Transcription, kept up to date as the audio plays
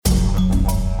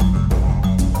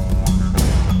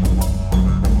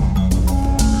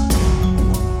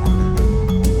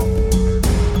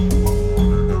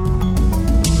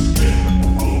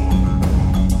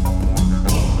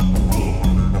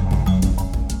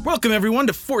Welcome, everyone,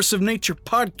 to Force of Nature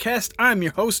Podcast. I'm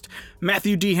your host,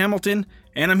 Matthew D. Hamilton,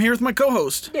 and I'm here with my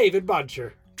co-host, David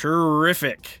Bodger.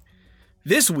 Terrific.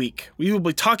 This week, we will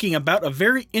be talking about a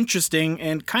very interesting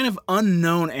and kind of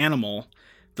unknown animal,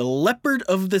 the leopard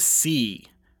of the sea.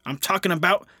 I'm talking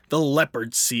about the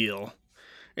leopard seal.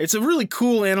 It's a really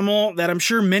cool animal that I'm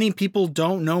sure many people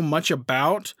don't know much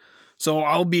about, so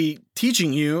I'll be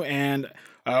teaching you, and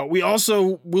we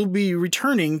also will be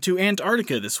returning to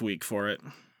Antarctica this week for it.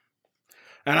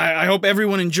 And I hope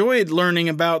everyone enjoyed learning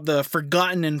about the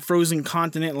forgotten and frozen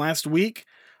continent last week.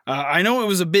 I know it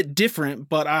was a bit different,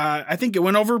 but I think it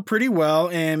went over pretty well,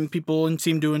 and people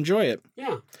seemed to enjoy it.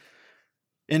 Yeah.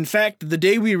 In fact, the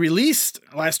day we released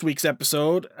last week's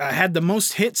episode had the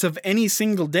most hits of any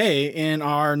single day in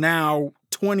our now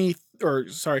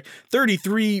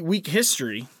 33-week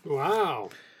history. Wow.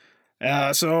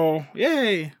 So,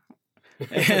 yay.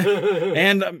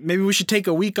 And maybe we should take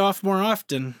a week off more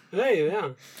often. Hey,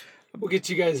 yeah. We'll get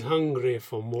you guys hungry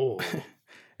for more.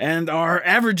 And our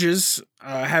averages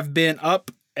have been up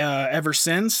ever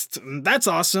since. That's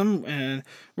awesome. And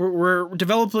we're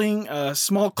developing a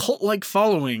small cult-like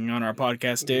following on our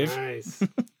podcast, Dave. Nice.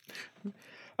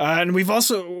 And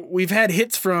we've had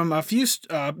hits from a few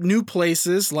new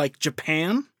places like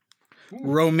Japan,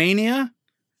 Romania,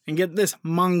 and get this,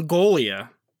 Mongolia.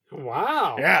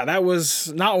 Wow. Yeah, that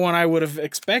was not one I would have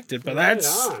expected, but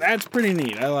that's pretty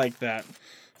neat. I like that.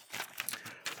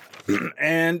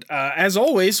 And as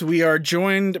always, we are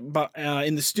joined by,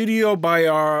 in the studio by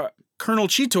our Colonel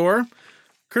Cheetor.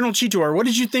 Colonel Cheetor, what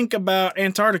did you think about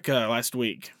Antarctica last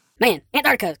week? Man,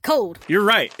 Antarctica, cold. You're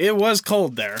right. It was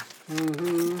cold there.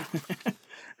 Mm-hmm.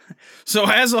 So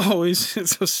as always,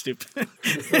 it's so stupid.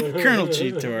 Colonel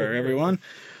Cheetor, everyone.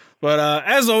 But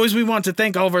as always, we want to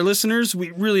thank all of our listeners. We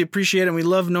really appreciate it, and we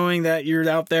love knowing that you're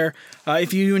out there.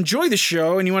 If you enjoy the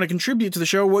show and you want to contribute to the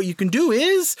show, what you can do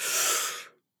is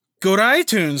go to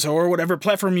iTunes or whatever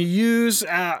platform you use,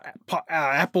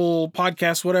 Apple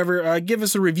Podcasts, whatever. Give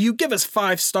us a review. Give us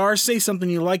 5 stars. Say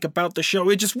something you like about the show.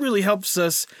 It just really helps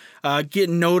us get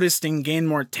noticed and gain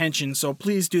more attention. So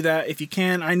please do that if you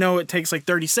can. I know it takes like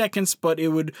 30 seconds, but it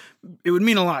would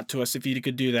mean a lot to us if you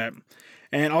could do that.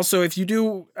 And also, if you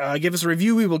do give us a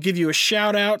review, we will give you a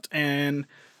shout out, and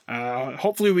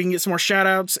hopefully we can get some more shout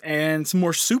outs and some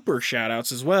more super shout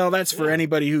outs as well. That's for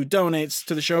anybody who donates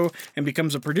to the show and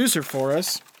becomes a producer for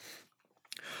us.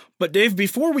 But Dave,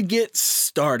 before we get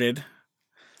started,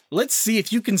 let's see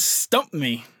if you can stump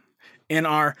me in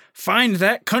our Find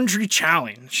That Country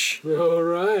Challenge. All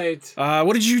right.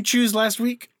 What did you choose last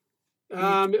week?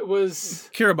 It was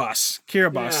Kiribati.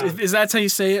 Yeah. Is that how you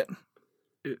say it?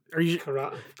 Are you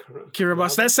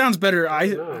Kiribati? That sounds better. I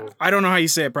don't know how you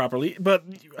say it properly, but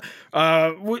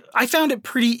I found it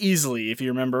pretty easily, if you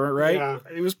remember, right? Yeah.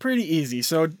 It was pretty easy.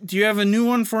 So, do you have a new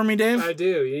one for me, Dave? I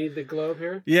do. You need the globe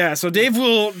here? Yeah. So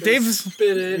Dave's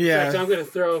spin it. Yeah. In fact, I'm going to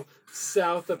throw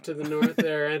south up to the north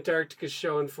there. Antarctica's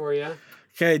showing for you.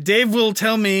 Okay. Dave will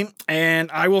tell me,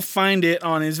 and I will find it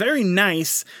on his very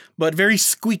nice but very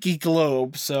squeaky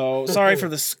globe. So sorry for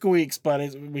the squeaks,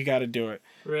 but we got to do it.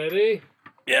 Ready?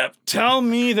 Yep. Tell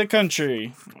me the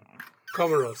country.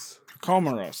 Comoros.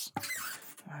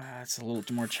 That's a little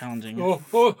more challenging.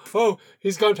 Oh.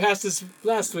 He's gone past his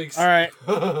last week's. All right.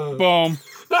 Boom.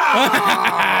 He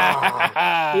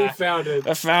found it.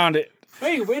 I found it.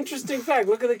 Hey, interesting fact.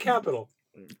 Look at the capital.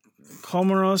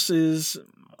 Comoros is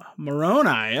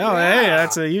Moroni. Oh, Yeah. Hey,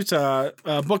 that's a Utah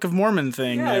Book of Mormon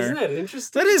thing Yeah, there. isn't that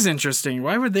interesting? That is interesting.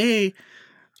 Why would they...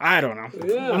 I don't know.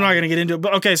 Yeah. I'm not going to get into it.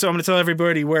 But okay, so I'm going to tell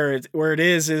everybody where it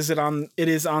is. It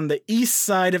is on the east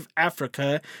side of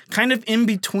Africa, kind of in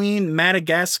between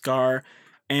Madagascar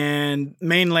and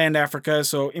mainland Africa.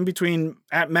 So in between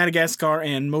Madagascar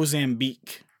and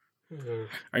Mozambique.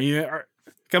 Mm-hmm.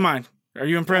 Come on. Are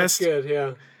you impressed? That's good,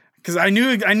 yeah. Because I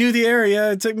knew the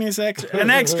area. It took me an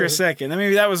extra second.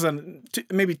 Maybe that was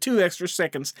maybe 2 extra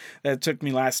seconds that it took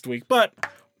me last week. But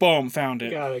boom, found it.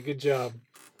 Got it. Good job.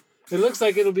 It looks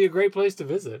like it'll be a great place to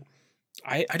visit.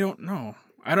 I don't know.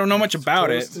 I don't know much about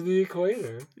Close it. to the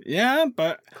equator. Yeah,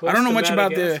 but Close I don't know to much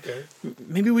about Madagascar.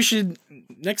 Maybe we should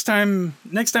next time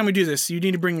we do this. You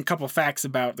need to bring a couple facts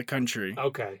about the country.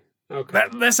 Okay.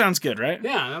 That sounds good, right?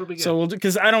 Yeah, that'll be good. So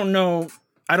because I don't know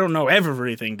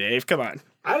everything, Dave. Come on.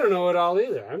 I don't know it all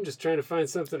either. I'm just trying to find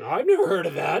something. I've never heard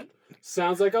of that.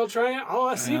 Sounds like I'll try it. Oh,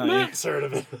 I see if Matt's heard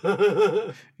of it.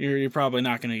 You're probably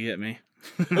not going to get me.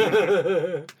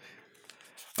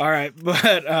 All right,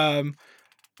 but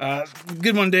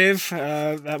good one, Dave.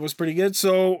 That was pretty good.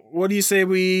 So, what do you say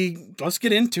let's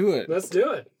get into it? Let's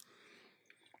do it.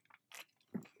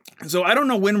 So I don't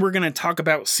know when we're going to talk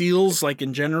about seals, like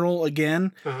in general,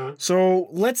 again. Uh-huh. So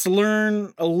let's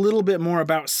learn a little bit more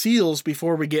about seals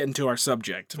before we get into our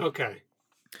subject. Okay.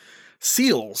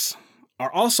 Seals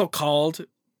are also called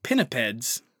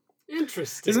pinnipeds.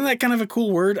 Interesting. Isn't that kind of a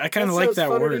cool word? I kind of like that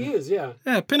word. To use, yeah.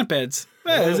 Yeah, pinnipeds.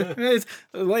 Yeah, it's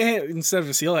like, hey, instead of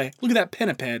a seal, hey, look at that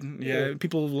pinniped. Yeah,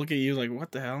 people look at you like,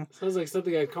 what the hell? Sounds like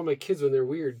something I'd call my kids when they're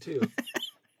weird, too.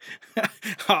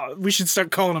 Oh, we should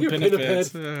start calling them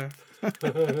pinnipeds.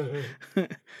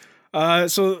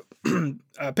 So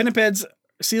pinnipeds,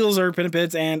 seals are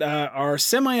pinnipeds and are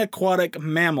semi-aquatic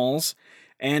mammals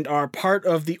and are part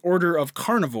of the order of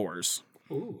carnivores.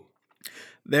 Ooh.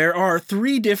 There are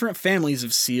 3 different families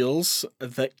of seals.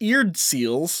 The eared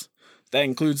seals, that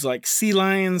includes like sea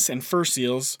lions and fur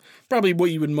seals, probably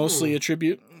what you would mostly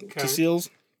attribute to seals.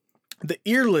 The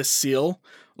earless seal,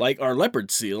 like our leopard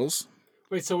seals.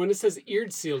 Wait, so when it says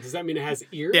eared seal, does that mean it has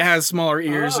ears? It has smaller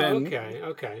ears.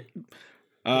 Okay.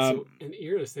 So, and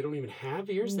earless, they don't even have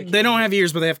ears? They don't have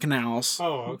ears, but they have canals.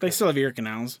 Oh, okay. They still have ear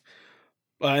canals.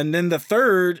 And then the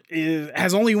third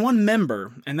has only one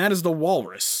member, and that is the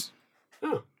walrus.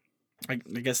 Oh. I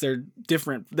guess they're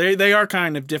different. They are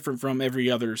kind of different from every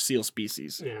other seal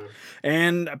species. Yeah.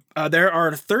 And there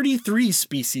are 33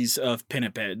 species of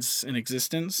pinnipeds in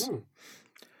existence.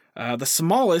 The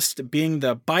smallest being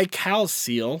the Baikal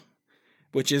seal,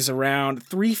 which is around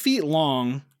 3 feet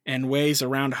long and weighs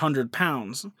around 100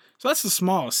 pounds. So that's the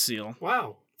smallest seal.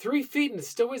 Wow. 3 feet and it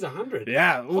still weighs 100.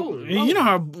 Yeah. You know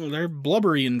how they're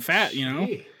blubbery and fat, you know?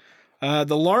 Gee.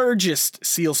 The largest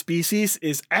seal species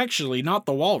is actually not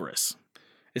the walrus.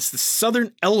 It's the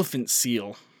southern elephant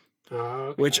seal,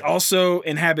 which also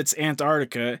inhabits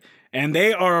Antarctica, and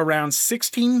they are around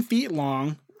 16 feet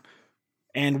long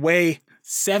and weigh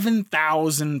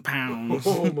 7,000 pounds.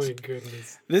 Oh my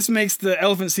goodness. This makes the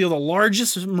elephant seal the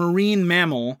largest marine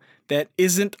mammal that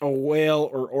isn't a whale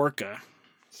or orca.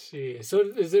 Gee. So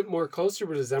is it more closer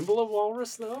to resemble a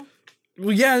walrus, though?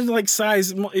 Well, yeah, like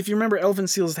size. If you remember, elephant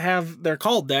seals they're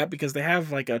called that because they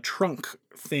have like a trunk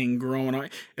thing growing on.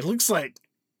 It looks like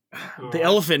the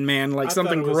elephant man, like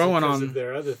something growing on.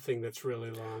 Their other thing that's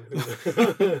really long.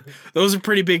 Those are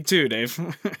pretty big too, Dave.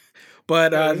 But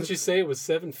didn't you say it was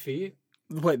 7 feet?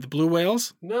 What, the blue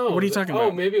whales? No. What are you talking about?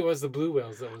 Oh, maybe it was the blue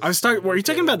whales. That was I was talking. Were you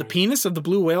talking about the penis of the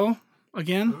blue whale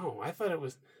again? No, I thought it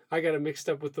was. I got it mixed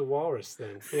up with the walrus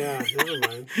then. Yeah, never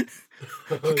mind.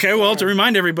 Okay, well, to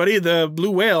remind everybody, the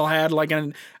blue whale had like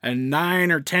a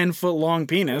 9 or 10 foot long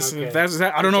penis. Okay. If that's,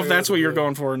 I don't know if that's what you're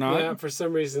going for or not. Yeah, for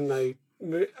some reason I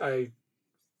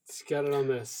got it on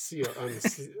the seal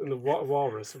on the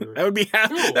walrus. That would be half.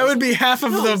 That would be half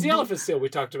of the elephant seal we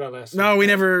talked about last. No, we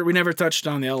never touched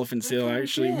on the elephant seal.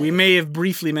 Actually, we may have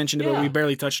briefly mentioned it, but we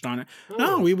barely touched on it. Oh.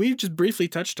 No, we just briefly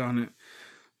touched on it.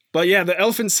 But yeah, the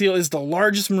elephant seal is the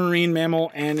largest marine mammal,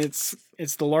 and it's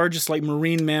the largest like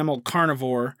marine mammal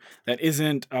carnivore that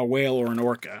isn't a whale or an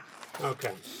orca.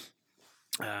 Okay.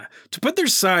 To put their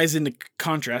size into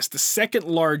contrast, the second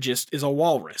largest is a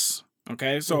walrus.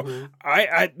 Okay, so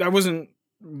I wasn't,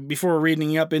 before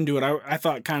reading up into it, I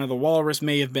thought kind of the walrus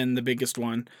may have been the biggest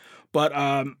one, but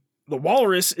the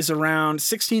walrus is around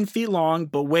 16 feet long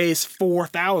but weighs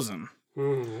 4,000.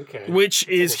 Okay. Which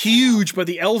is huge, but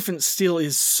the elephant seal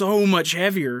is so much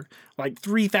heavier, like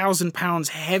 3,000 pounds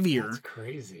heavier. That's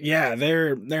crazy. Yeah,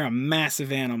 they're a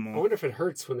massive animal. I wonder if it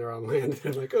hurts when they're on land.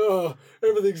 They're like, oh,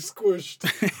 everything's squished.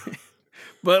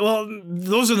 But, well,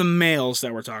 those are the males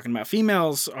that we're talking about.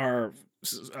 Females are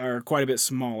quite a bit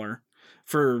smaller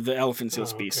for the elephant seal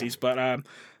species. But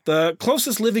the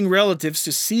closest living relatives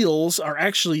to seals are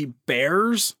actually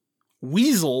bears,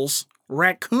 weasels,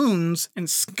 raccoons, and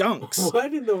skunks.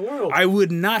 What in the world? I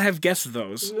would not have guessed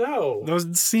those. No.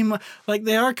 Those seem like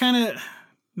they are kind of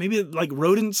maybe like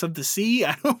rodents of the sea.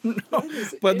 I don't know.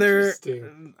 But they're,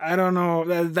 I don't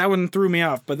know. That one threw me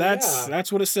off, but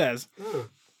that's what it says.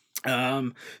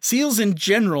 Seals in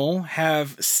general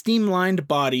have streamlined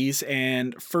bodies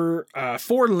and 4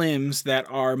 limbs that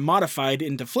are modified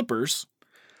into flippers.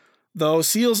 Though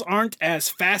seals aren't as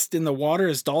fast in the water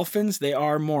as dolphins, they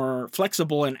are more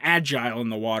flexible and agile in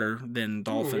the water than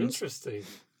dolphins. Interesting.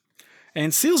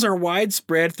 And seals are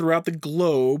widespread throughout the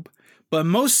globe, but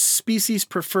most species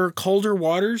prefer colder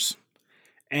waters,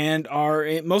 and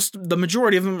the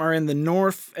majority of them are in the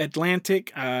North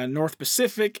Atlantic, North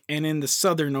Pacific, and in the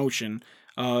Southern Ocean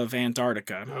of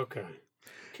Antarctica. Okay.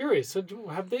 Curious. So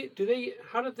how do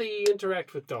they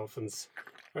interact with dolphins?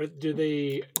 Or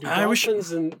do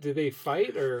dolphins and do they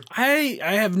fight or? I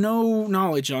have no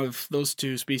knowledge of those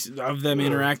two species of them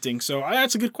interacting. So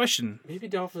that's a good question. Maybe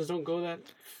dolphins don't go that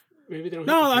maybe they don't.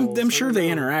 No, hit the I'm poles. sure I they don't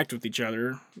know. interact with each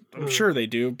other. I'm sure they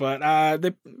do, but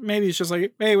maybe it's just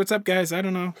like, hey, what's up, guys? I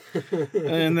don't know.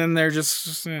 And then they're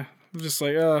just like,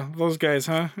 oh, those guys,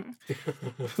 huh?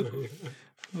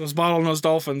 Those bottlenose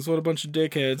dolphins. What a bunch of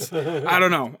dickheads. I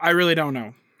don't know. I really don't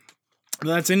know.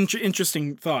 That's an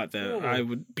interesting thought that I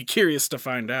would be curious to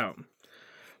find out.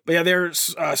 But yeah, they're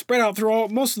spread out through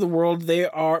most of the world.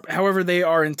 However, they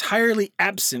are entirely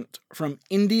absent from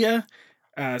India,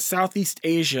 Southeast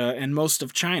Asia, and most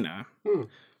of China.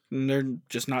 And they're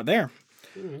just not there.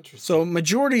 Interesting. So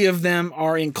majority of them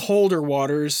are in colder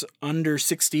waters under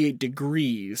 68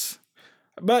 degrees.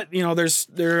 But,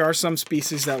 there are some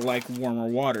species that like warmer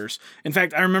waters. In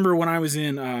fact, I remember when I was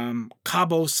in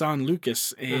Cabo San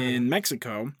Lucas in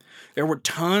Mexico, there were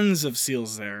tons of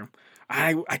seals there.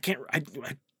 I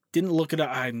didn't look it up.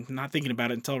 I'm not thinking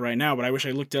about it until right now, but I wish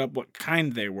I looked it up what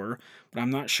kind they were. But I'm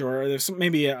not sure. There's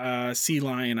maybe a sea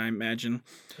lion, I imagine.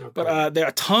 Okay. But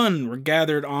a ton were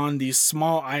gathered on these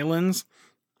small islands.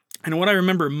 And what I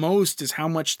remember most is how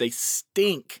much they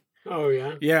stink. Oh,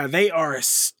 yeah? Yeah, they are a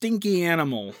stinky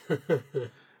animal.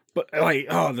 But,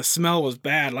 the smell was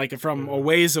bad, from a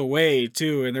ways away,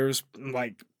 too. And there was,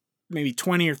 maybe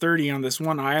 20 or 30 on this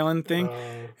one island thing.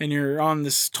 And you're on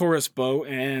this tourist boat,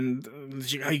 and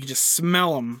you can just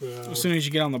smell them as soon as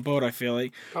you get on the boat, I feel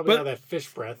like. Probably have that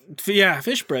fish breath. Yeah,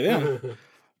 fish breath, yeah.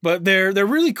 But they're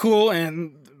really cool,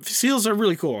 and seals are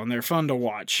really cool, and they're fun to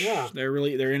watch. Yeah.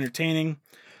 They're entertaining.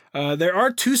 There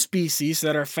are two species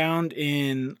that are found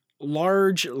in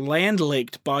large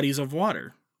land-laked bodies of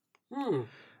water.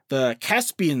 The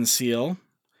Caspian seal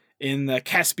in the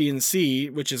Caspian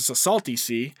Sea, which is a salty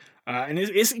sea, and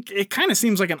it kind of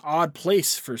seems like an odd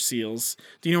place for seals.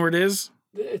 Do you know where it is?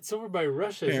 It's over by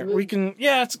Russia, Here, isn't it? we can,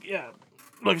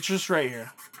 look, it's just right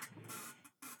here.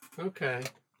 Okay,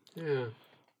 yeah.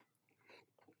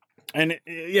 And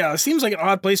it seems like an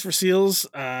odd place for seals.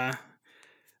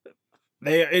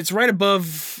 It's right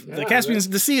above the Caspian.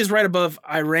 The sea is right above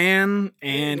Iran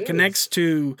and connects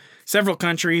to several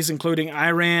countries, including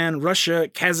Iran, Russia,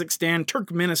 Kazakhstan,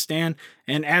 Turkmenistan,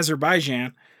 and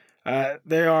Azerbaijan.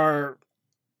 They are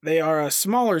a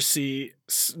smaller sea.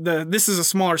 This is a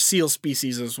smaller seal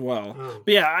species as well. Oh.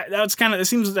 But yeah,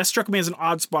 that struck me as an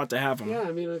odd spot to have them. Yeah,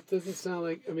 I mean, it doesn't sound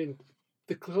like. I mean,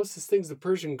 the closest thing's the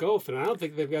Persian Gulf, and I don't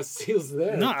think they've got seals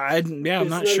there. No, I'm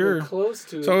not sure. Even close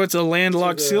to. So it's a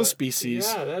landlocked seal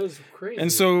species. Yeah, that is crazy.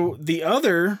 And so the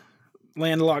other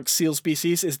landlocked seal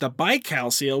species is the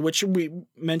Baikal seal, which we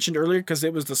mentioned earlier because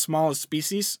it was the smallest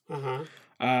species.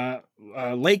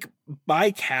 Lake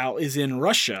Baikal is in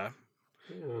Russia.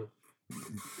 Yeah.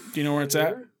 Do you know where it's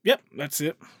at? Yep, that's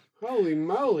it. Holy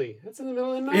moly! That's in the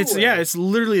middle of nowhere. It's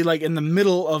literally in the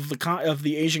middle of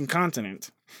the Asian continent.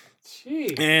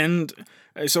 Gee. And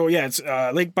so it's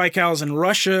Lake Baikal is in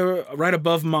Russia, right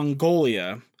above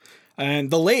Mongolia,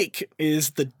 and the lake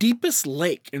is the deepest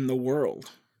lake in the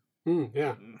world.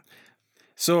 Yeah.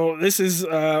 So this is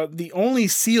the only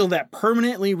seal that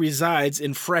permanently resides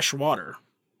in fresh water.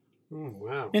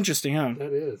 Wow. Interesting, huh?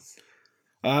 That is.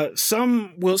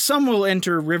 Some will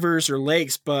enter rivers or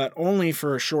lakes, but only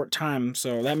for a short time.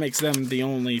 So that makes them the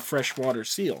only freshwater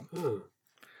seal.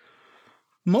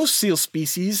 Most seal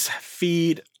species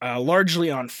feed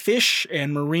largely on fish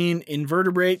and marine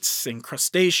invertebrates and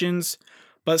crustaceans,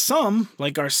 but some,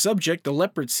 like our subject, the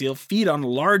leopard seal, feed on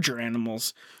larger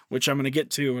animals, which I'm going to get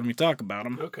to when we talk about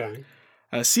them. Okay.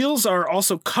 Seals are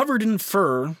also covered in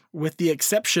fur, with the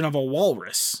exception of a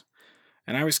walrus.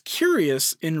 And I was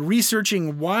curious in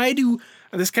researching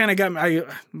this kind of got me.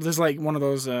 This is like one of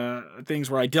those things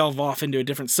where I delve off into a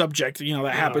different subject,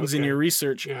 that happens in your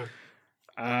research. Yeah.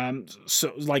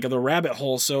 So like the rabbit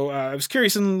hole. So I was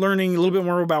curious in learning a little bit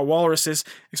more about walruses,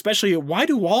 especially why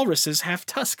do walruses have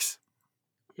tusks?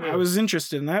 Yeah. I was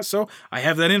interested in that, so I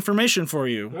have that information for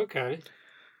you. Okay.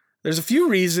 There's a few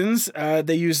reasons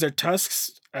they use their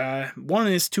tusks. One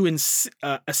is to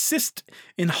assist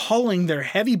in hauling their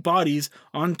heavy bodies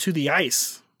onto the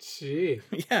ice. Gee.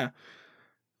 Yeah.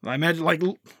 I imagine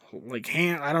like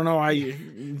hand. I don't know how you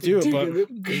do it,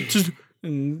 but just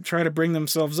and try to bring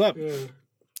themselves up. Yeah.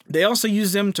 They also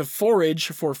use them to forage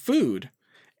for food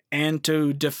and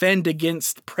to defend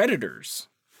against predators.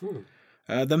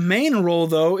 The main role,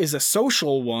 though, is a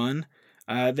social one.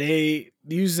 They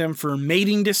use them for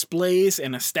mating displays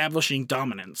and establishing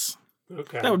dominance.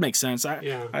 Okay. That would make sense.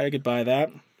 I could buy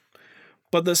that.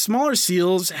 But the smaller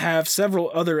seals have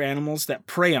several other animals that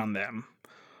prey on them.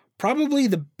 Probably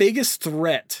the biggest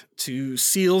threat to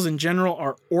seals in general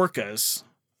are orcas,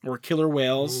 or killer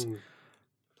whales.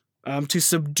 To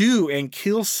subdue and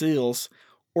kill seals,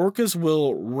 orcas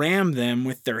will ram them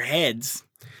with their heads.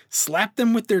 slap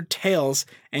them with their tails,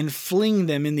 and fling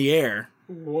them in the air.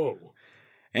 Whoa.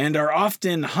 And are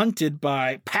often hunted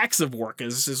by packs of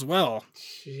orcas as well.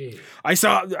 Jeez.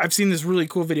 I've seen this really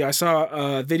cool video. I saw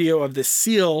a video of the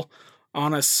seal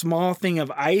on a small thing of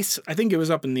ice. I think it was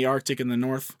up in the Arctic in the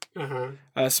north. Uh-huh.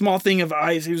 A small thing of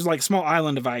ice. It was like a small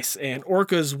island of ice, and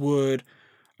orcas would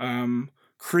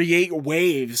create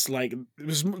waves. Like it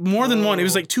was more than one. It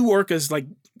was like two orcas like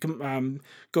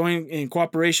going in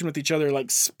cooperation with each other,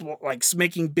 like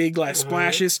making big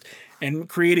splashes and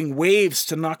creating waves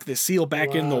to knock the seal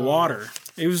back in the water.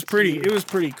 It was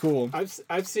pretty cool.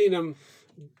 I've seen them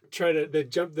they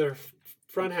jump their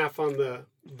front half on the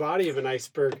body of an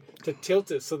iceberg to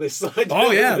tilt it so they slide.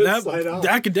 Oh yeah, slide off.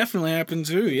 That could definitely happen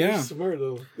too. Yeah, they're smart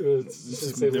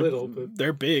little. But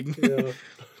they're big. Yeah.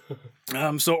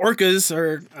 So orcas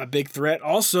are a big threat.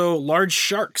 Also, large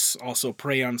sharks also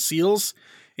prey on seals,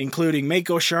 including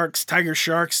mako sharks, tiger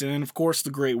sharks, and of course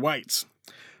the great whites.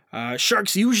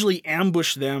 Sharks usually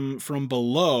ambush them from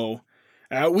below.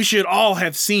 We should all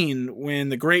have seen when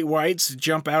the great whites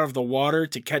jump out of the water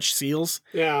to catch seals.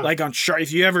 Yeah. Like on Shark.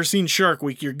 If you ever seen Shark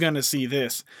Week, you're gonna see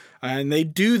this. And they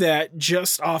do that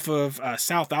just off of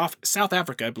South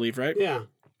Africa, I believe, right? Yeah.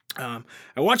 And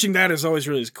watching that is always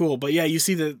really cool. But yeah, you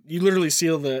literally see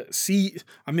the sea.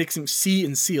 I'm mixing sea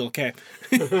and seal. Okay.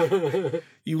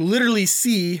 You literally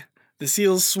see the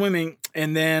seals swimming,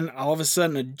 and then all of a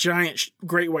sudden a giant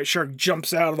great white shark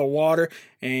jumps out of the water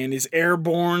and is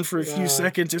airborne for a few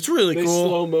seconds. It's really cool.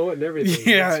 Slow-mo and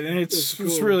everything. Yeah, and it's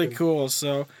really cool.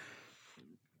 So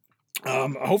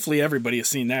hopefully everybody has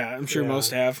seen that. I'm sure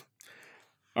most have.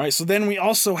 All right, so then we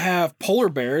also have polar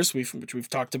bears, which we've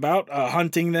talked about,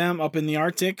 hunting them up in the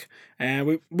Arctic.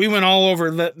 And we went all over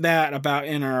that about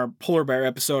in our polar bear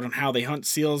episode on how they hunt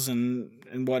seals and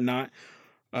whatnot.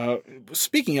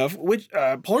 Speaking of which,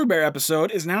 polar bear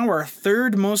episode is now our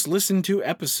third most listened to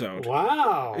episode.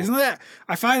 Wow. Isn't that?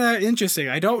 I find that interesting.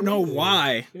 I don't know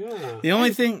why. Yeah. The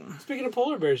only thing. Speaking of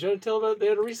polar bears, you had to tell about they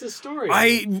had a recent story.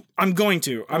 I'm going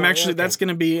to. That's going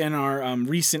to be in our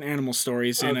recent animal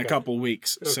stories in a couple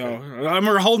weeks. Okay. So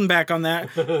we're holding back on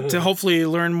that to hopefully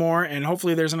learn more, and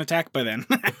hopefully there's an attack by then.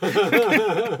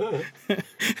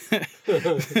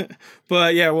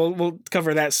 But yeah, we'll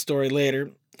cover that story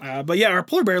later. But yeah, our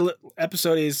polar bear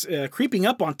episode is creeping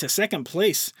up onto second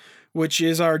place, which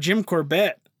is our Jim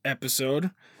Corbett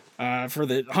episode for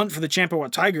the hunt for the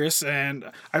Champawat tigress. And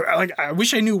I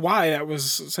wish I knew why that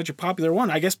was such a popular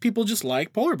one. I guess people just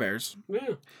like polar bears.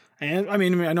 Yeah. And I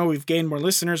mean, I know we've gained more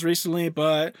listeners recently,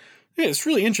 but yeah, it's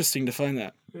really interesting to find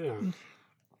that. Yeah.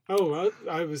 Oh,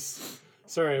 I was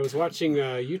watching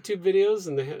YouTube videos,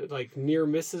 and they had like near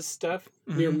miss stuff.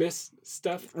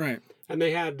 Right. And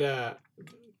they had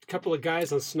couple of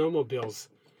guys on snowmobiles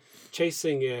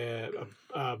chasing a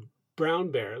brown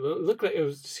bear. It looked like it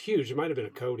was huge. It might have been a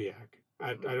Kodiak.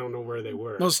 I don't know where they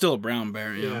were. Well, it's still a brown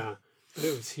bear, yeah. Yeah, but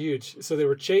it was huge. So they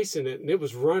were chasing it, and it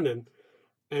was running.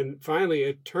 And finally,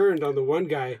 it turned on the one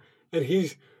guy, and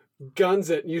he guns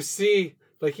it. And you see,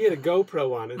 like he had a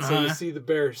GoPro on it, so you see the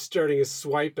bear starting a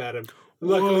swipe at him.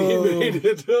 Luckily, he made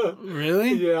it.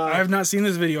 Really? Yeah. I have not seen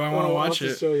this video. I want to watch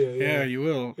it. Show you, yeah, you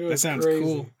will. That sounds crazy.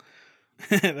 Cool.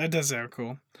 That does sound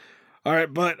cool. All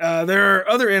right, but there are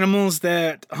other animals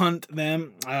that hunt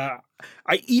them. I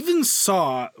even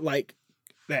saw like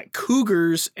that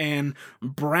cougars and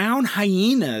brown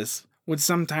hyenas would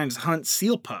sometimes hunt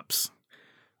seal pups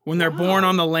when they're born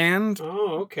on the land.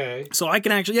 Oh, okay. So I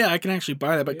can actually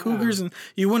buy that. But cougars, and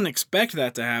you wouldn't expect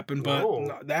that to happen,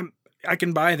 but that I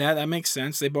can buy that. That makes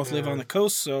sense. They both live on the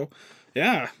coast, so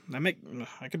yeah,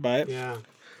 I could buy it. Yeah.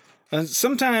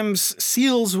 Sometimes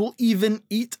seals will even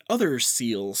eat other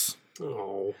seals.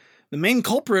 Oh. The main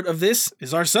culprit of this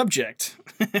is our subject,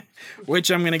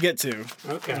 which I'm going to get to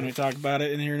when we talk about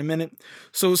it in here in a minute.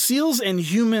 So seals and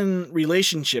human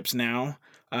relationships now.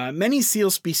 Many seal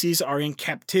species are in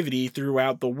captivity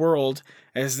throughout the world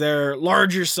as their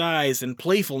larger size and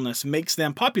playfulness makes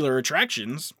them popular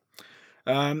attractions.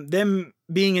 Them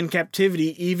being in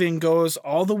captivity even goes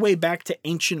all the way back to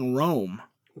ancient Rome.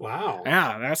 Wow.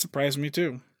 Yeah, that surprised me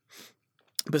too.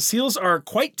 But seals are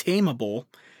quite tameable,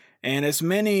 and as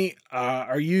many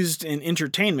are used in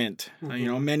entertainment.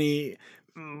 Mm-hmm.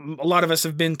 A lot of us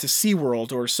have been to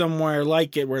SeaWorld or somewhere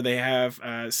like it where they have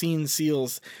seen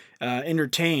seals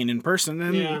entertain in person.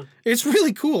 And it's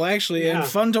really cool, actually, and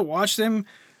fun to watch them.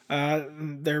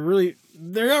 They are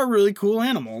really cool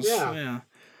animals. Yeah.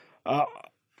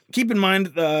 Keep in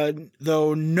mind,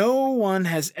 though, no one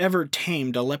has ever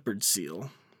tamed a leopard seal.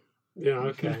 Yeah,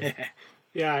 okay.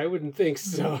 Yeah, I wouldn't think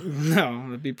so. No,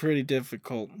 it'd be pretty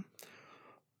difficult.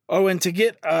 Oh, and to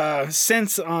get a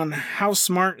sense on how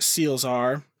smart seals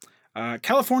are,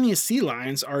 California sea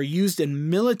lions are used in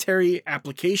military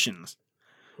applications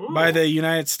by the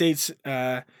United States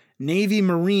Navy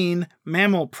Marine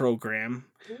Mammal Program.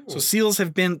 So seals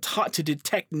have been taught to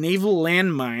detect naval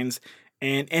landmines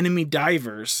and enemy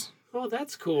divers. Oh,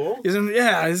 that's cool. Isn't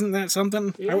that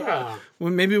something? Yeah.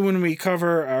 Maybe when we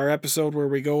cover our episode where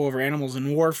we go over animals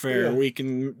in warfare, Yeah. we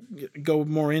can go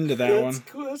more into that That's one.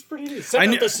 cool. That's pretty neat.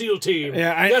 Send out the SEAL team.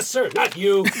 Yeah, yes, sir. Not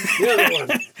you. The other one.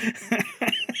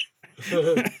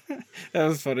 That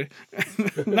was funny.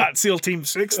 Not SEAL Team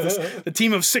 6, the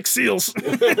team of 6 SEALs.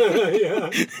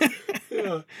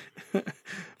 Yeah.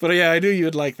 But yeah, I knew you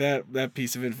would like that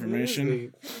piece of information.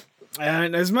 Really?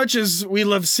 And as much as we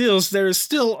love seals, there is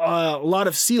still a lot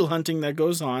of seal hunting that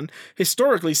goes on.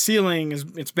 Historically, sealing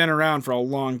it's been around for a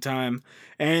long time,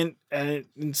 and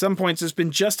in some points, it's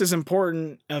been just as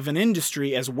important of an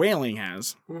industry as whaling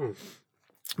has.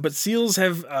 But seals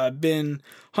have been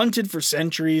hunted for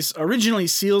centuries. Originally,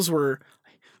 seals were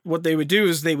what they would do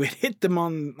is they would hit them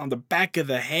on the back of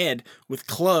the head with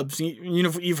clubs. You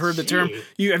know, you've heard the term.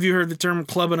 Have you heard the term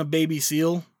clubbing a baby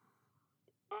seal?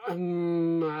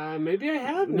 Maybe I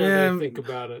have now that I think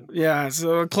about it. Yeah,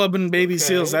 so clubbing baby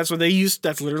seals, that's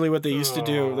literally what they used to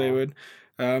do. They would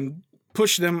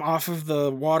push them off of the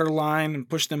water line and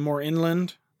push them more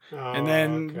inland. And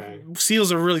then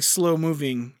seals are really slow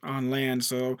moving on land,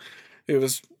 so it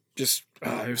was just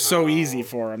it was so easy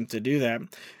for them to do that.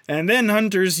 And then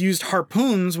hunters used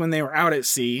harpoons when they were out at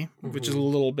sea, which is a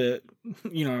little bit, a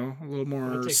little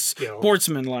more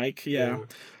sportsman-like. Yeah.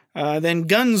 Then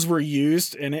guns were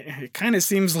used, and it kind of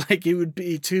seems like it would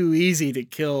be too easy to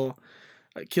kill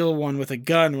one with a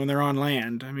gun when they're on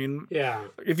land. I mean,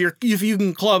 if you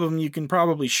can club them, you can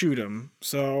probably shoot them.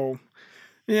 So,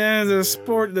 the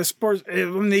sport,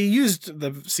 when they used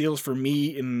the seals for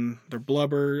meat and their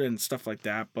blubber and stuff like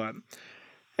that. But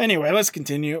anyway, let's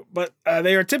continue. But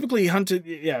they are typically hunted,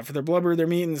 for their blubber, their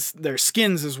meat, and their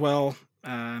skins as well.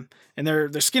 And their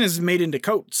skin is made into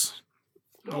coats.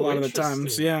 A lot of the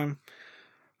times,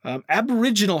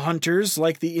 Aboriginal hunters,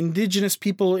 like the indigenous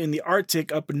people in the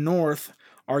Arctic up north,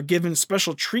 are given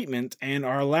special treatment and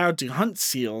are allowed to hunt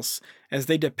seals as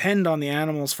they depend on the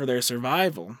animals for their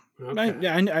survival. Okay.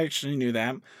 I actually knew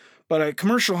that. But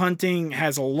commercial hunting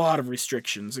has a lot of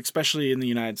restrictions, especially in the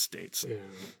United States. Yeah.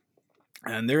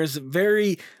 And there is a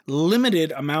very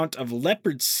limited amount of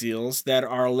leopard seals that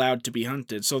are allowed to be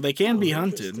hunted. So they can be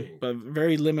hunted, but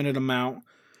very limited amount.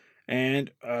 And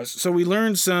so we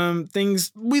learned some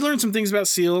things. We learned some things about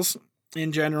seals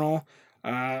in general.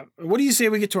 What do you say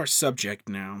we get to our subject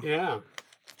now? Yeah.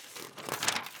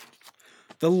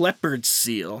 The leopard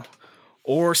seal,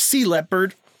 or sea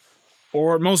leopard,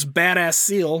 or most badass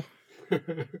seal,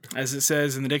 as it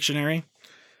says in the dictionary.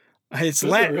 It's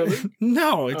Latin. Really?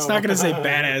 No, it's not going to say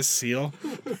badass seal.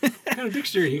 What kind of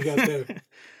dictionary you got there?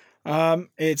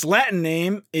 Its Latin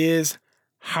name is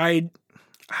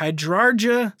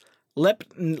Hydrarga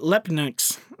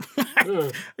lepnix.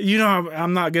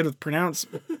 I'm not good with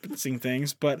pronouncing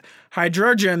things, but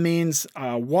Hydrarga means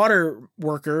water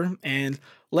worker, and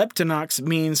leptinox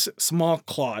means small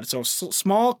clawed. So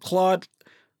small clawed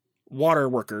water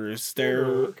worker is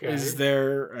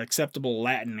their acceptable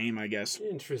Latin name, I guess.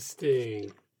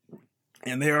 Interesting.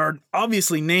 And they are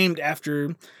obviously named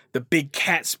after the big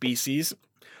cat species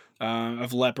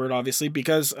of leopard, obviously,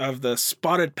 because of the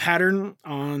spotted pattern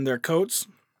on their coats,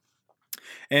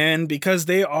 and because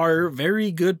they are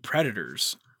very good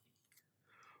predators.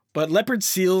 But leopard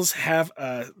seals have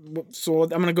so I'm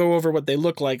going to go over what they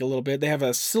look like a little bit. They have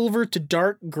a silver to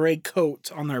dark gray coat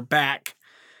on their back,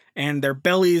 and their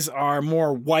bellies are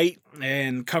more white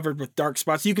and covered with dark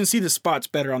spots. You can see the spots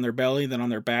better on their belly than on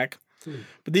their back.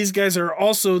 But these guys are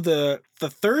also the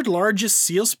third largest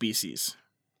seal species.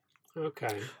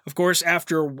 Okay. Of course,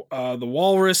 after the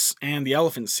walrus and the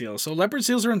elephant seal. So leopard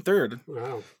seals are in third.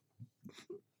 Wow.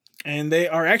 And they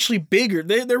are actually bigger.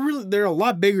 They're a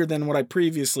lot bigger than what I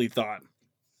previously thought.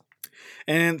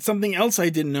 And something else I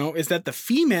didn't know is that the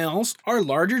females are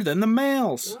larger than the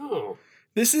males. Oh.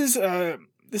 This is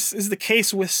the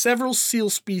case with several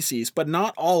seal species, but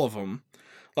not all of them.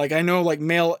 Like, I know, like,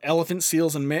 male elephant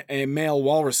seals and male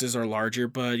walruses are larger,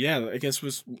 but yeah, I guess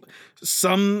with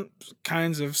some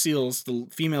kinds of seals, the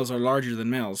females are larger than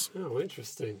males. Oh,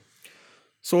 interesting.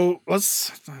 So you want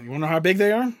to know how big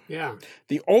they are? Yeah.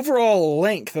 The overall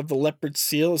length of the leopard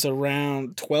seal is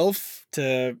around 12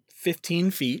 to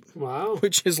 15 feet. Wow.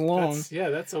 Which is long.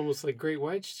 That's almost like great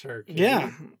white shark.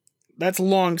 Yeah. That's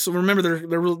long. So remember,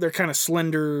 they're kind of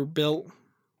slender built.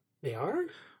 They are?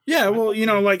 Yeah, well,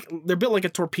 like they're built like a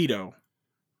torpedo.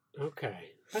 Okay.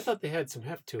 I thought they had some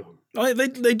heft to them. Oh,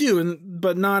 they do,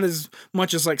 but not as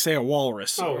much as, like, say, a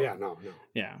walrus. Oh, yeah, no.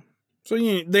 Yeah. So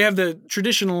they have the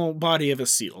traditional body of a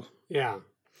seal. Yeah.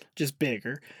 Just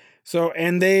bigger. So,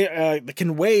 and they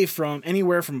can weigh from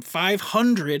anywhere from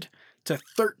 500 to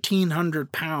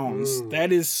 1,300 pounds.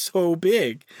 That is so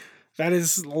big. That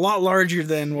is a lot larger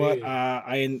than what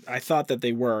I thought that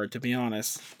they were, to be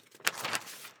honest.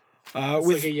 It's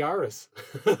like a Yaris.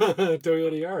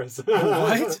 Toyota Yaris.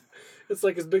 What? It's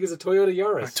like as big as a Toyota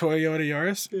Yaris. A Toyota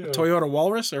Yaris? Yeah. A Toyota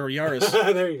Walrus or Yaris?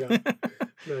 There you go.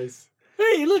 Nice.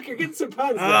 Hey, look, you're getting some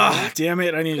puns. Damn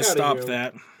it. I need to stop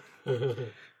that.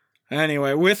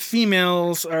 Anyway, with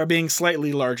females are being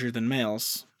slightly larger than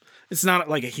males. It's not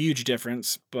like a huge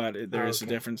difference, but there is a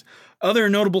difference. Other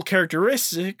notable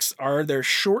characteristics are their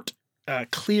short,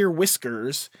 clear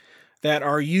whiskers that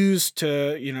are used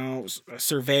to,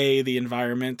 survey the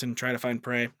environment and try to find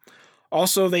prey.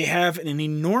 Also, they have an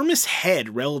enormous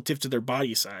head relative to their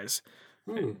body size.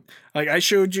 Like I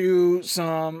showed you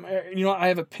some, I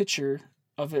have a picture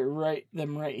of it right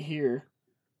here.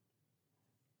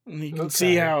 And you can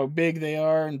see how big they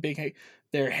are and big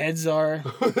their heads are.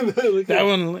 That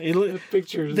one,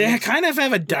 pictures. They kind of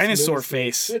have a dinosaur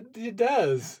face. It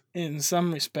does. In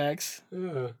some respects.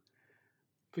 Yeah.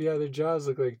 But yeah, their jaws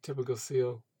look like a typical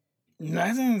seal.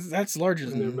 That's larger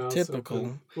than typical.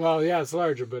 Open. Well, yeah, it's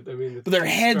larger, but I mean... But their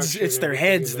heads, it's their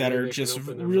heads that are just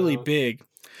really big.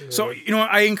 Yeah. So,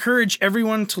 I encourage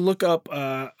everyone to look up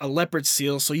a leopard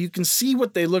seal so you can see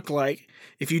what they look like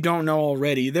if you don't know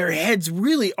already. Their heads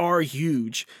really are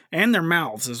huge, and their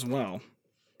mouths as well.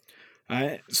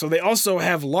 So they also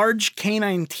have large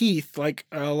canine teeth, like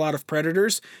a lot of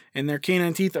predators, and their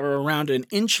canine teeth are around an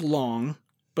inch long.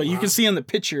 But you can see in the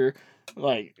picture,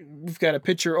 like, we've got a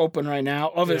picture open right now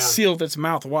of a seal that's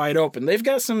mouth wide open. They've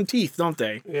got some teeth, don't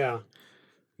they? Yeah.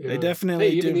 They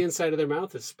definitely do. Even the inside of their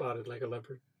mouth is spotted like a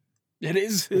leopard. It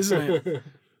is, isn't it?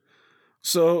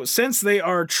 So, since they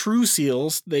are true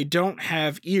seals, they don't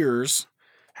have ears.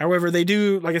 However, they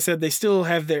do, like I said, they still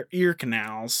have their ear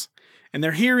canals. And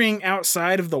their hearing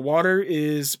outside of the water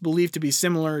is believed to be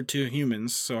similar to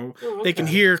humans. So, they can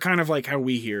hear kind of like how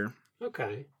we hear.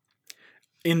 Okay.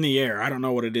 In the air. I don't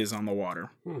know what it is on the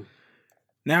water.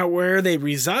 Now, where they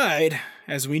reside,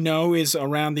 as we know, is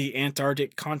around the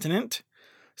Antarctic continent.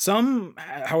 Some,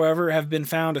 however, have been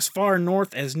found as far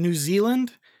north as New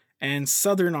Zealand and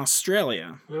southern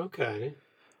Australia. Okay.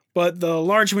 But the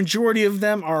large majority of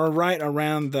them are right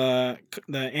around the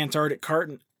Antarctic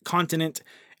continent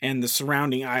and the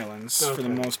surrounding islands for the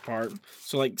most part.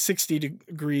 So like 60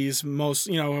 degrees most,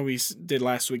 what we did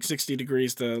last week, 60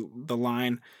 degrees the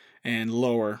line and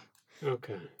lower.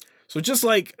 Okay. So just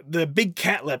like the big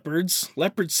cat leopards,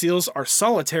 leopard seals are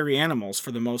solitary animals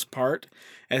for the most part,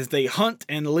 as they hunt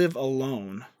and live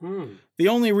alone. The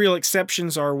only real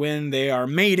exceptions are when they are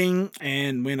mating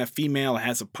and when a female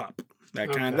has a pup.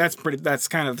 That's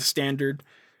kind of the standard.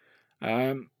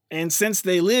 And since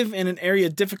they live in an area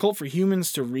difficult for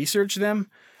humans to research them,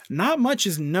 not much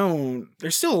is known.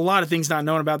 There's still a lot of things not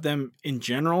known about them in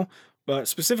general, but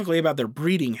specifically about their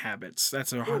breeding habits.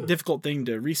 That's a difficult thing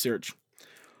to research.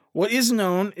 What is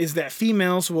known is that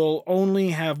females will only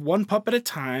have one pup at a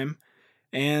time,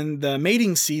 and the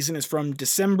mating season is from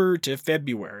December to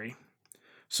February.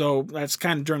 So that's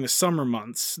kind of during the summer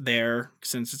months there,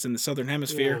 since it's in the southern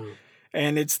hemisphere. Yeah.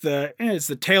 And it's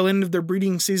the tail end of their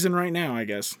breeding season right now, I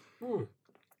guess.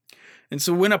 And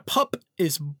so when a pup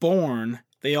is born,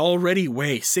 they already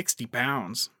weigh 60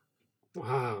 pounds.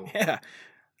 Wow. Yeah.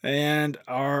 And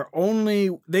are only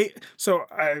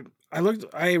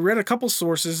I read a couple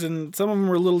sources and some of them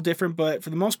were a little different, but for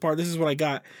the most part, this is what I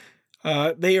got.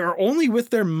 They are only with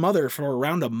their mother for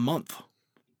around a month.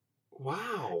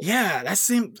 Wow. Yeah,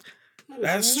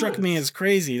 that struck me as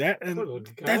crazy.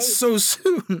 That's so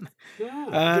soon.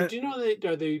 Yeah. Do you know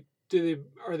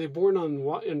are they born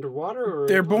underwater or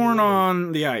they're born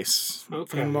on the ice for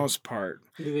the most part?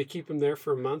 Do they keep them there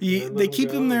for a month? They keep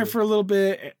them there for a little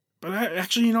bit. But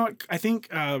actually, you know what? I think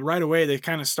right away they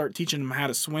kind of start teaching them how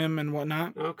to swim and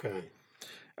whatnot. Okay.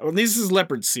 Well, this is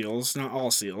leopard seals, not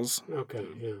all seals. Okay,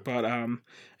 yeah. But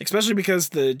especially because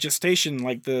the gestation,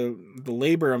 like the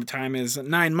labor of time, is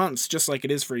 9 months, just like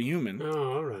it is for a human.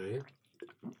 Oh, all right.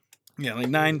 Yeah, like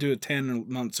 9 to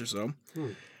 10 months or so.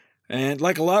 And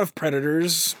like a lot of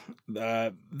predators,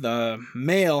 the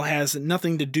male has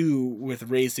nothing to do with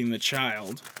raising the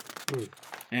child.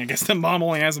 And I guess the mom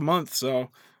only has a month, so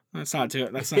that's not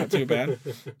too bad.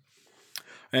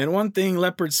 And one thing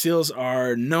leopard seals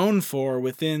are known for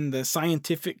within the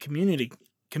scientific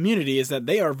community is that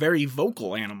they are very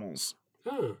vocal animals.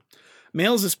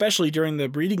 males especially during the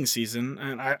breeding season.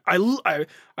 And I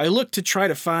looked to try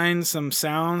to find some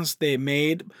sounds they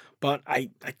made, but I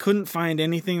couldn't find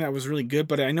anything that was really good.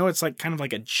 But I know it's like kind of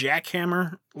like a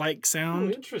jackhammer like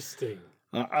sound. Oh, interesting.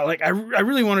 I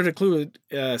really wanted to include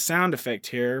a sound effect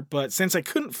here, but since I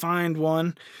couldn't find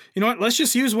one, you know what? Let's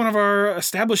just use one of our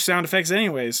established sound effects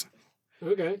anyways.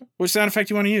 Okay. Which sound effect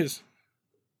do you want to use?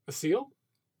 A seal?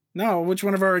 No, which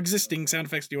one of our existing sound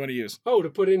effects do you want to use? Oh, to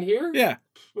put in here? Yeah.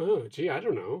 Oh, gee, I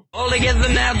don't know. All together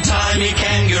now, tiny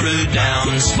kangaroo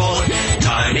down, sport.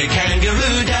 Tiny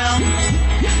kangaroo down.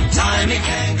 Tiny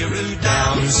kangaroo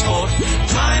down, sport.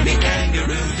 Tiny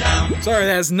kangaroo down. Sorry,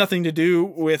 that has nothing to do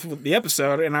with the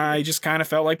episode, and I just kind of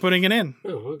felt like putting it in.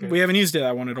 Oh, okay. We haven't used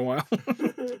that one in a while.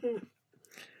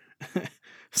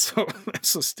 So that's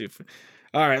so stupid.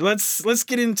 All right, let's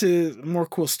get into more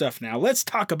cool stuff now. Let's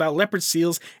talk about leopard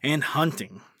seals and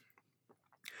hunting.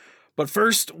 But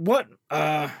first, what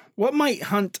might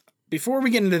hunt before we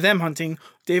get into them hunting?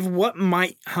 Dave, what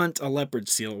might hunt a leopard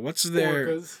seal? What's their?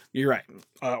 Orcas. You're right.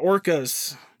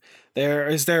 Orcas. There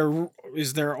is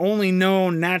their only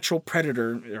known natural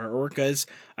predator are orcas.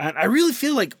 And I really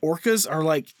feel like orcas are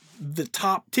like the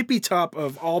tippy top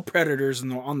of all predators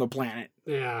on the planet.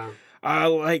 Yeah.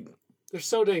 Like They're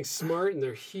so dang smart and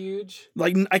they're huge.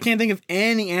 Like, I can't think of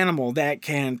any animal that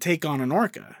can take on an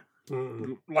orca.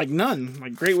 Mm. Like, none.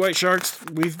 Like, great white sharks,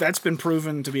 that's been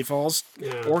proven to be false.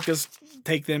 Yeah. Orcas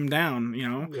take them down, you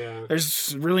know? Yeah.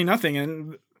 There's really nothing,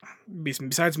 and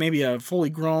besides maybe a fully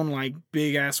grown, like,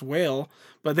 big-ass whale,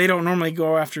 but they don't normally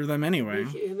go after them anyway.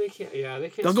 They can't.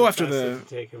 They'll go after the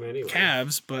take them anyway.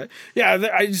 calves, but, yeah,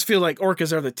 I just feel like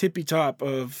orcas are the tippy top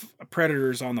of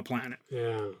predators on the planet.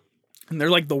 Yeah. And they're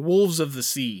like the wolves of the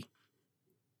sea.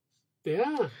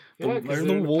 Yeah. Yeah, They're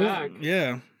the wolf.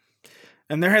 Yeah.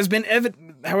 And there has been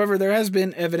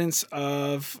evidence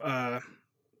of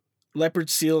leopard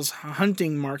seals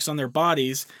hunting marks on their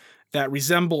bodies that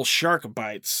resemble shark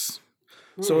bites.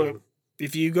 So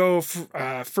if you go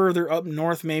further up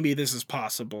north, maybe this is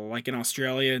possible, like in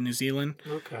Australia and New Zealand.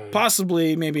 Okay.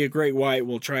 Possibly, maybe a great white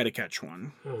will try to catch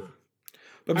one. Huh.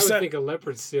 But I would think a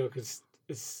leopard seal because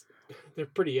they're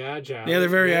pretty agile. Yeah, they're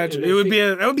very agile. That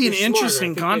would be an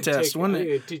interesting contest, wouldn't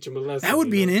it? Teach them a lesson. That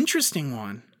would be an interesting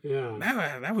one.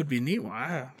 Yeah. That would be a neat one.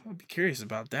 I'd be curious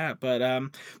about that. But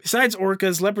besides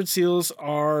orcas, leopard seals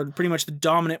are pretty much the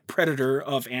dominant predator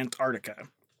of Antarctica.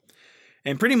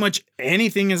 And pretty much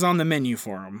anything is on the menu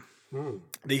for them.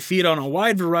 They feed on a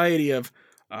wide variety of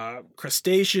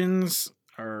crustaceans,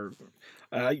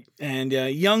 and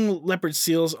young leopard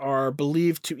seals are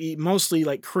believed to eat mostly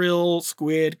like krill,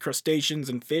 squid, crustaceans,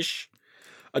 and fish.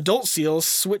 Adult seals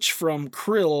switch from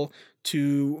krill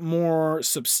to more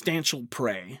substantial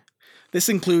prey. This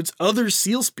includes other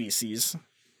seal species.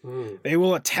 They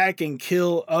will attack and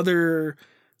kill other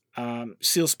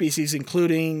seal species,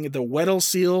 including the Weddell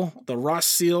seal, the Ross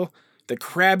seal, the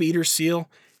crab-eater seal,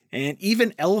 and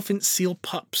even elephant seal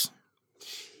pups.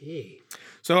 Gee.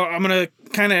 So I'm going to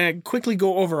kind of quickly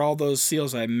go over all those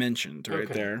seals I mentioned right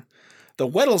there. The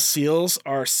Weddell seals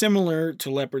are similar to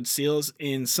leopard seals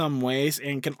in some ways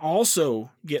and can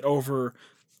also get to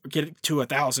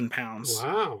 1,000 pounds.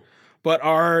 Wow. But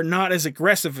are not as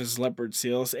aggressive as leopard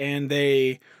seals, and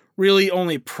they really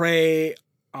only prey.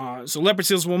 So leopard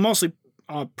seals will mostly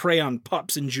prey on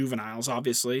pups and juveniles,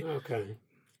 obviously. Okay.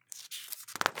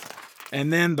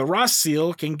 And then the Ross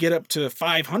seal can get up to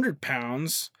 500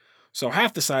 pounds. So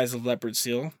half the size of leopard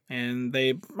seal, and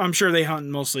I'm sure they hunt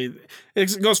mostly.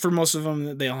 It goes for most of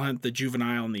them. They'll hunt the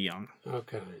juvenile and the young.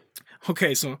 Okay.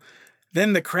 Okay, so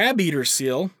then the crab-eater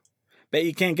seal. Bet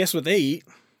you can't guess what they eat.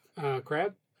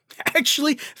 Crab?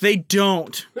 Actually, they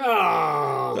don't.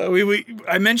 Oh.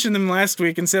 I mentioned them last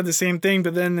week and said the same thing,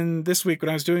 but then this week when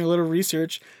I was doing a little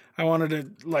research, I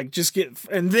wanted to just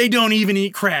and they don't even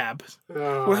eat crab.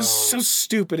 Oh. What so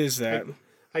stupid is that?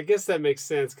 I guess that makes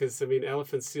sense because,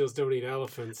 elephant seals don't eat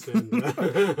elephants. And,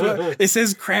 it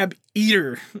says crab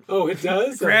eater. Oh, it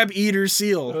does? Crab eater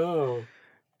seal. Oh.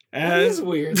 That is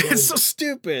weird. Then. It's so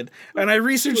stupid. And I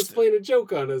researched... He was playing a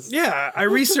joke on us. Yeah, I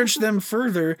researched them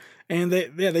further, and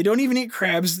they don't even eat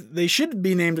crabs. They should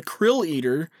be named krill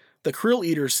eater, the krill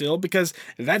eater seal, because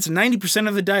that's 90%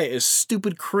 of the diet is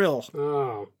stupid krill.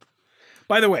 Oh.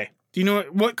 By the way, do you know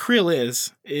what krill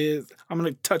is? I'm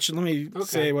going to touch it. Let me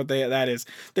say what that is.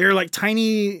 They're like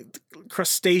tiny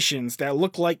crustaceans that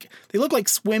look like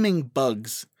swimming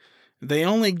bugs. They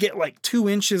only get like 2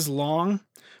 inches long,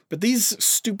 but these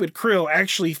stupid krill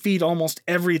actually feed almost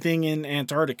everything in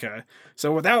Antarctica.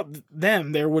 So without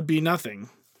them, there would be nothing.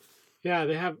 Yeah,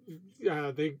 they have.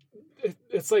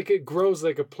 It's like it grows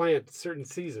like a plant a certain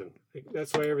season.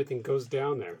 That's why everything goes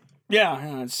down there. Yeah,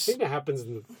 I it's think that happens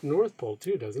in the North Pole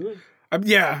too, doesn't it?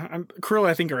 krill.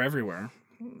 I think are everywhere.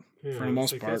 Yeah, For the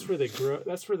most part. that's where they grow.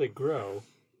 That's where they grow.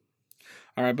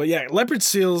 All right, but yeah, leopard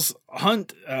seals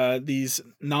hunt these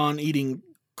non-eating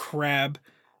crab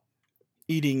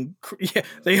eating. Yeah,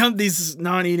 they hunt these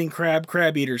non-eating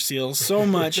crab eater seals so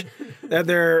much that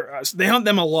they hunt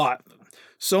them a lot.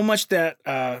 So much that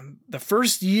the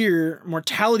first year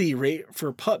mortality rate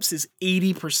for pups is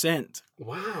 80%.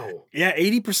 Wow. Yeah,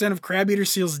 80% of crab eater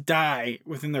seals die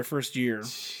within their first year.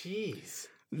 Jeez.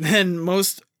 Then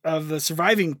most of the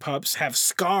surviving pups have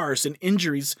scars and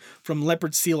injuries from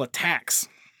leopard seal attacks.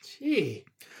 Gee.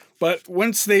 But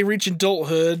once they reach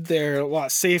adulthood, they're a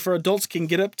lot safer. Adults can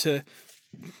get up to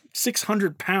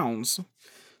 600 pounds,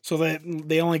 so that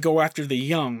they only go after the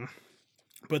young.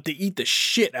 But they eat the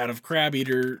shit out of crab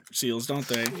eater seals, don't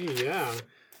they? Yeah.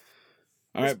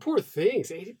 All Those right, poor things.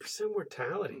 80%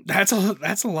 mortality. that's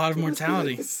a lot of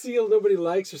mortality. Like a seal nobody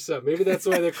likes or something. Maybe that's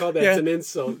why they're called that. Yeah. It's an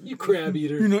insult. You crab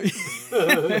eater. You know.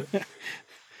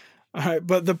 All right,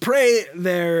 but the prey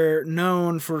they're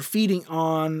known for feeding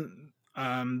on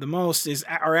the most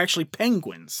are actually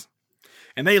penguins,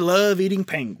 and they love eating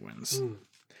penguins.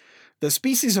 The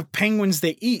species of penguins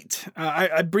they eat,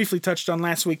 I briefly touched on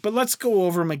last week, but let's go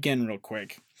over them again real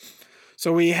quick.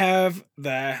 So we have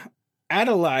the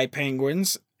Adelie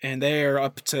penguins, and they are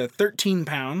up to 13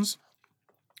 pounds.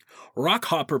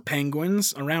 Rockhopper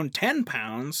penguins, around 10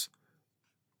 pounds.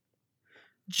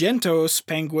 Gentos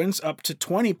penguins, up to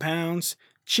 20 pounds.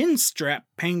 Chinstrap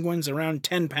penguins, around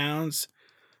 10 pounds.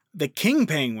 The king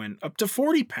penguin, up to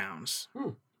 40 pounds.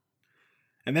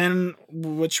 And then,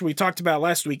 which we talked about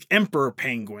last week, emperor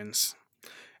penguins,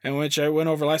 and which I went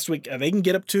over last week, they can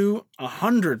get up to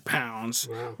 100 pounds,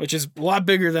 Wow. which is a lot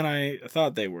bigger than I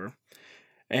thought they were.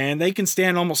 And they can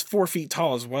stand almost 4 feet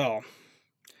tall as well.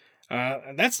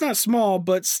 That's not small,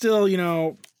 but still,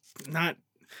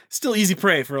 still easy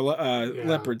prey for a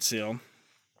leopard seal.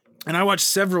 And I watched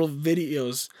several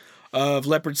videos of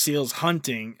leopard seals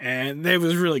hunting, and it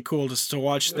was really cool just to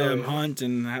watch them hunt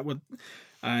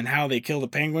and how they kill the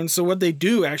penguins. So what they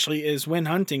do actually is when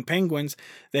hunting penguins,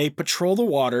 they patrol the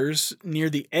waters near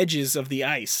the edges of the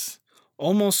ice,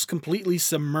 almost completely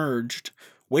submerged,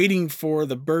 waiting for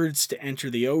the birds to enter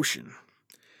the ocean.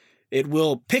 It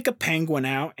will pick a penguin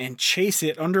out and chase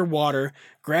it underwater,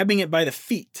 grabbing it by the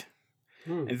feet.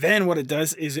 And then what it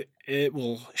does is it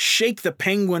will shake the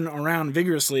penguin around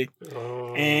vigorously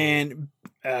and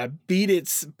beat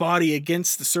its body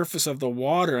against the surface of the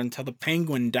water until the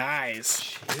penguin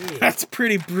dies. Jeez. That's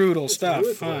pretty brutal stuff. Huh?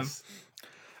 Ruthless.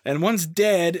 And once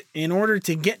dead, in order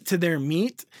to get to their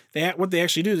meat, what they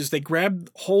actually do is they grab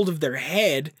hold of their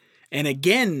head and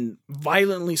again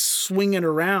violently swing it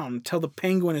around until the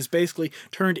penguin is basically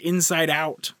turned inside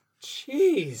out.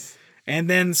 Jeez. And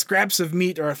then scraps of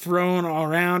meat are thrown all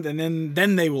around, and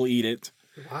then they will eat it.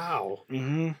 Wow.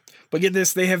 But get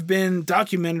this, they have been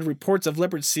documented reports of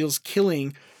leopard seals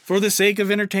killing for the sake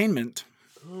of entertainment.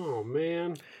 Oh,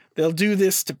 man. They'll do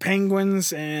this to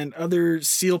penguins and other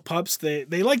seal pups. They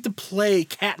like to play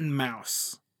cat and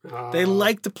mouse. They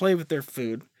like to play with their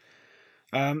food.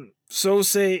 So let's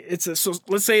say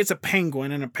it's a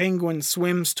penguin, and a penguin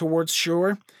swims towards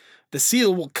shore. The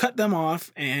seal will cut them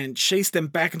off and chase them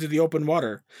back into the open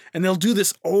water. And they'll do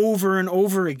this over and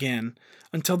over again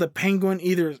until the penguin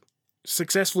either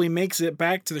successfully makes it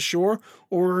back to the shore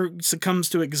or succumbs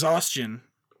to exhaustion.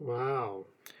 Wow.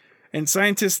 And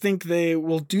scientists think they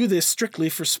will do this strictly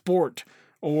for sport,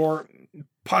 or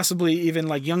possibly even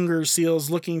like younger seals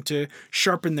looking to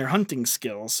sharpen their hunting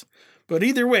skills. But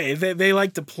either way, they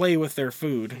like to play with their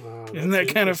food. Wow, Isn't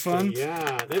that kind of fun?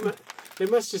 Yeah. They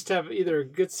must just have either a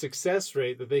good success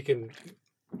rate that they can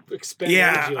expend.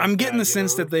 Yeah, energy like I'm getting that, the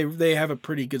sense know? that they have a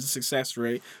pretty good success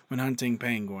rate when hunting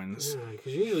penguins. Yeah,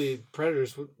 because usually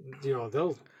predators,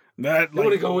 they'll That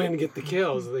want to go in and get the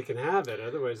kills so they can have it.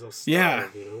 Otherwise, they'll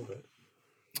starve.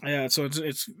 Yeah, so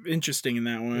it's interesting in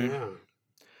that way. Yeah.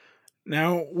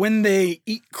 Now, when they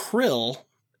eat krill,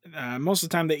 most of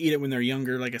the time they eat it when they're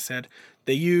younger. Like I said,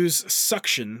 they use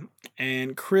suction,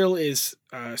 and krill is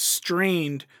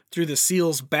strained through the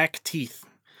seal's back teeth.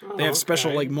 They have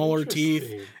special molar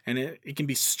teeth, and it can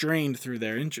be strained through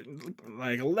there.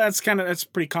 That's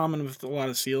pretty common with a lot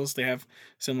of seals. They have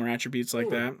similar attributes like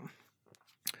that.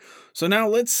 So now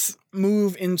let's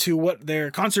move into what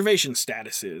their conservation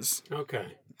status is.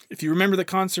 Okay. If you remember the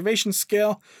conservation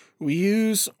scale we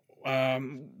use,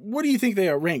 what do you think they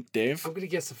are ranked, Dave? I'm gonna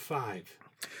guess a 5.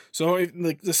 So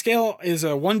the scale is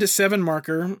a 1 to 7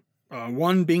 marker,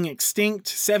 1 being extinct,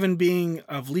 7 being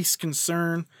of least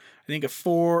concern. I think a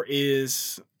 4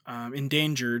 is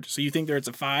endangered. So you think it's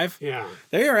a 5? Yeah.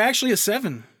 They are actually a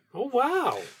 7. Oh,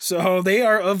 wow. So they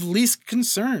are of least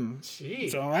concern. Gee.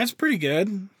 So that's pretty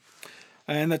good.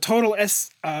 And the total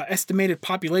estimated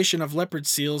population of leopard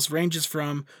seals ranges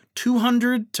from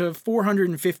 200 to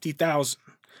 450,000.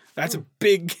 That's a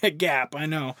big gap, I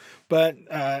know. But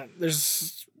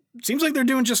seems like they're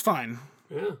doing just fine.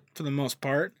 Yeah. For the most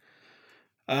part.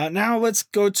 Now let's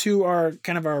go to our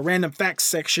random facts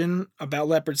section about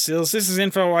leopard seals. This is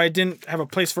info I didn't have a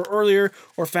place for earlier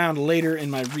or found later in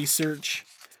my research.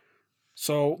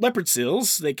 So leopard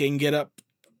seals, they can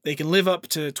live up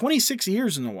to 26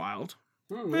 years in the wild.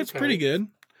 That's pretty good.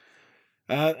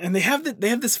 And they have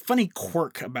this funny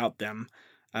quirk about them.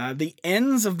 The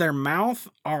ends of their mouth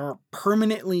are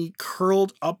permanently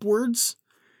curled upwards,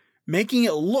 making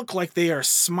it look like they are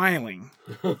smiling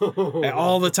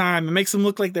all the time. It makes them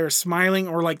look like they're smiling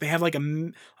or like they have like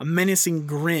a menacing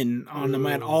grin on them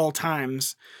at all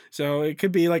times. So it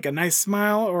could be like a nice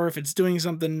smile, or if it's doing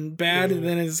something bad,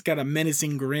 then it's got a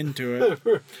menacing grin to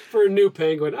it. For a new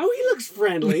penguin. Oh, he looks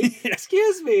friendly.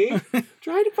 Excuse me.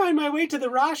 Trying to find my way to the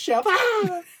raw shelf.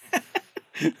 Ah!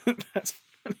 That's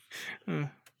funny.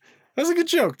 That's a good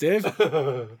joke, Dave.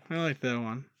 I like that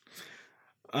one.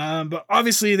 But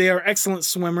obviously they are excellent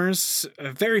swimmers,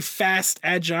 very fast,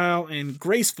 agile, and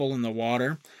graceful in the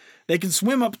water. They can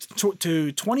swim up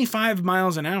to 25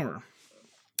 miles an hour.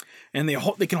 And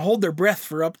they can hold their breath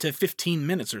for up to 15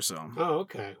 minutes or so. Oh,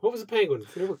 okay. What was the penguin?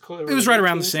 It was right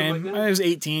around the same. It was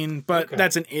 18, but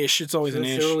that's an ish. It's always an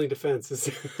ish. That's their only defense. Is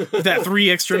that 3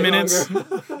 extra minutes.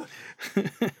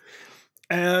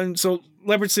 And so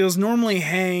leopard seals normally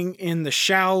hang in the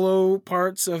shallow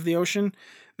parts of the ocean.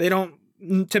 They don't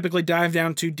typically dive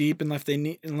down too deep unless they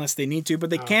need to, but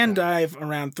they can dive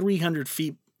around 300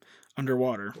 feet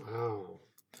underwater. Wow.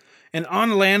 And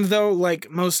on land, though, like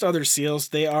most other seals,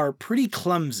 they are pretty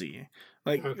clumsy.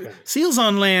 Like seals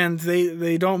on land,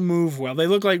 they don't move well. They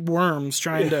look like worms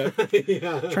trying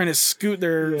to scoot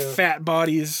their fat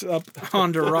bodies up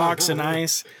onto rocks and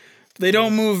ice. They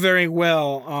don't move very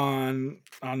well on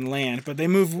land, but they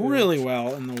move really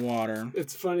well in the water.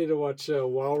 It's funny to watch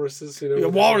walruses,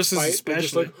 walruses fight. especially.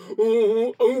 Just like,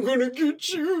 oh, I'm gonna get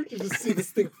you. You just see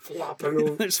this thing flopping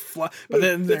over. But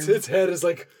then its head is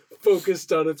like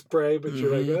focused on its prey, but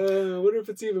you're like, I wonder if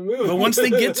it's even moving. But once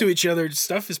they get to each other,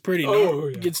 stuff is pretty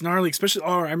gets gnarly. Especially,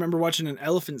 I remember watching an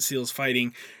elephant seals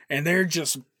fighting, and they're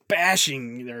just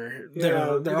bashing their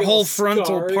whole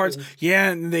frontal parts.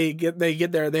 And they get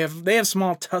there. They have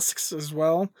small tusks as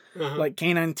well, like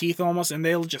canine teeth almost, and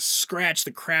they'll just scratch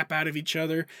the crap out of each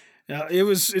other.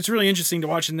 It's really interesting to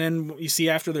watch. And then you see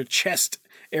after their chest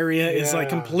area is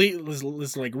like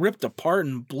is like ripped apart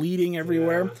and bleeding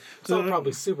everywhere. Yeah. It's all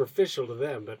probably superficial to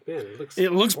them, but man,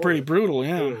 it looks pretty brutal.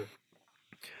 Yeah.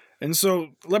 And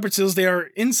so leopard seals, they are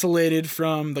insulated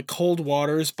from the cold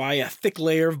waters by a thick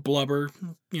layer of blubber,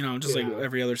 just like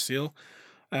every other seal.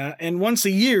 And once a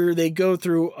year, they go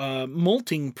through a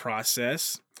molting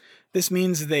process. This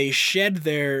means they shed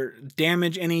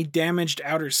any damaged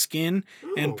outer skin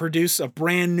and produce a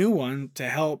brand new one to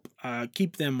help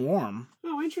keep them warm.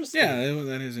 Oh, interesting. Yeah,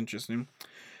 that is interesting.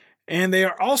 And they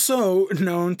are also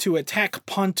known to attack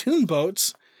pontoon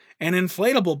boats and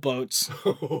inflatable boats.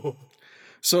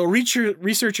 So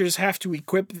researchers have to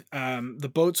equip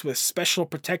the boats with special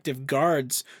protective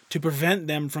guards to prevent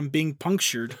them from being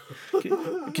punctured.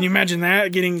 Can you imagine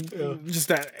that? Getting just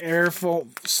that air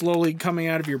slowly coming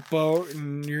out of your boat,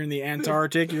 and you're in the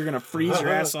Antarctic, you're going to freeze your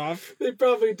ass off. They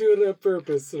probably do it on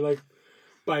purpose. They're like,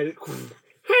 bite it.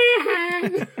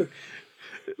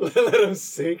 Let them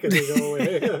sink and they go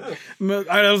away.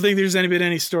 I don't think there's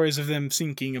any stories of them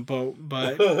sinking a boat,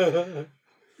 but...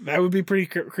 That would be pretty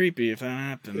creepy if that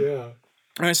happened. Yeah. All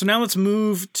right, so now let's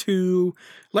move to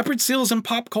leopard seals and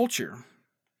pop culture.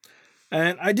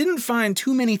 And I didn't find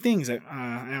too many things,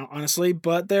 honestly,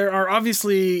 but they're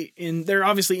obviously in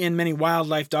many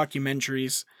wildlife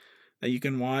documentaries that you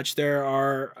can watch. They're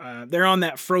on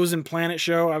that Frozen Planet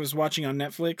show I was watching on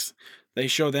Netflix. They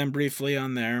show them briefly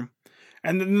on there.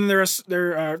 And then there's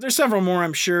several more,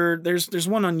 I'm sure. There's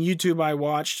one on YouTube I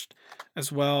watched as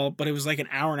well, but it was like an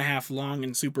hour and a half long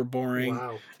and super boring.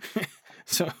 Wow.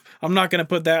 So I'm not going to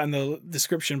put that in the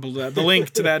description below, the link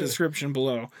to that description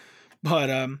below.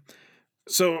 But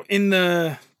so in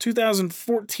the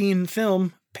 2014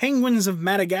 film Penguins of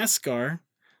Madagascar,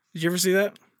 did you ever see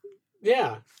that?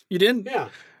 Yeah. You did? Yeah.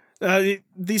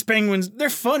 These penguins, they're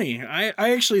funny. I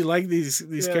actually like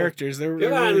these characters.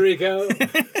 Come on, Rico.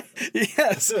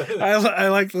 Yes, I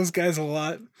like those guys a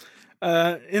lot.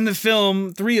 In the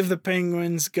film, 3 of the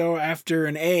penguins go after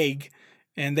an egg,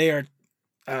 and they are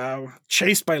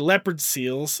chased by leopard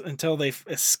seals until they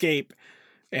escape.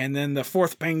 And then the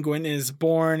fourth penguin is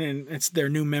born, and it's their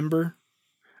new member.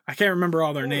 I can't remember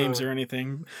all their names or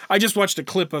anything. I just watched a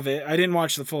clip of it. I didn't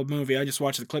watch the full movie. I just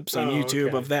watched the clips on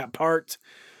YouTube of that part.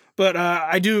 But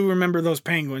I do remember those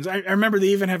penguins. I remember they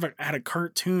even had a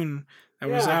cartoon that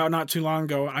was out not too long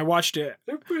ago. I watched it.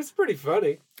 It's pretty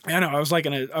funny. I know. I was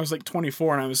like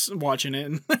 24 and I was watching it,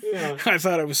 and I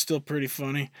thought it was still pretty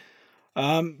funny.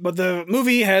 But the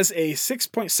movie has a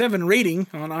 6.7 rating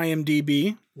on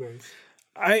IMDb. Nice.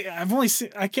 I've only seen.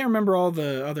 I can't remember all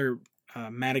the other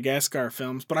Madagascar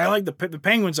films, but I like the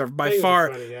penguins are by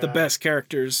far the best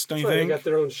characters. Don't you think? They got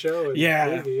their own show.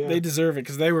 They deserve it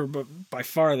because they were by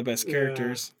far the best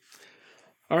characters.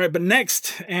 All right, but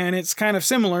next, and it's kind of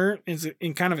similar, is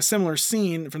in kind of a similar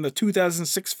scene from the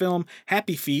 2006 film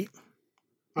Happy Feet.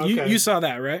 Okay. You saw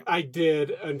that, right? I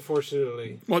did,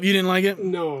 unfortunately. Well, you didn't like it?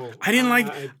 No, I didn't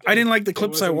like the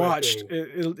clips I watched.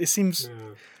 It seems,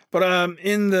 but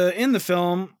in the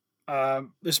film,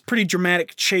 there's a pretty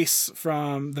dramatic chase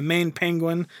from the main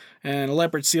penguin and a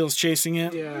leopard seal's chasing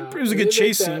it. Yeah, it was a good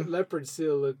chase scene. That leopard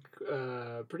seal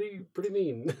look pretty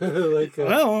mean.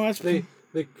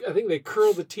 I think they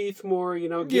curl the teeth more,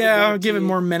 give it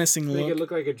more menacing look. Make it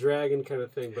look like a dragon kind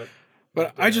of thing,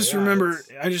 But I just remember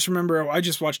I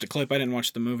just watched a clip. I didn't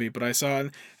watch the movie, but I saw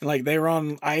it, and like they were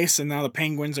on ice, and now the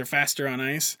penguins are faster on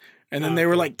ice. And then they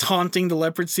were like taunting the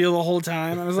leopard seal the whole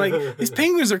time. I was like, these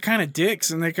penguins are kind of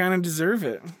dicks, and they kind of deserve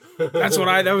it.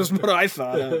 That was what I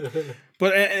thought of.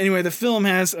 But anyway, the film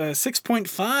has a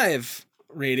 6.5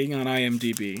 rating on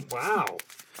IMDb. Wow.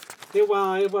 It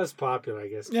was popular, I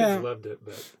guess. Kids loved it,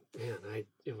 but man,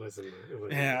 it wasn't.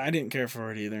 Yeah, I didn't care for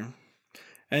it either.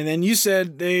 And then you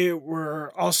said they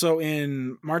were also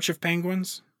in March of the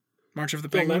Penguins.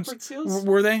 Leopard seals?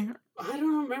 Were they? I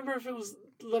don't remember if it was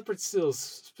leopard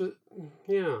seals. But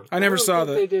yeah, I never saw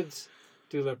that. They did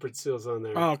do leopard seals on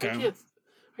there. Oh, okay.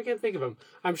 I can't think of them.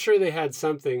 I'm sure they had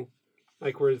something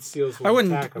like where the seals would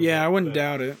attack them. Yeah, I wouldn't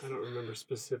doubt it. I don't remember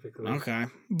specifically. Okay,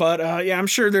 but I'm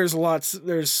sure there's lots.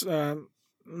 There's I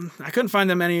couldn't find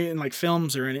them any in like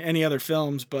films or any other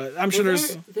films, but I'm sure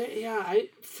there's.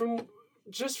 From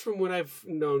what I've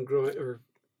known growing, or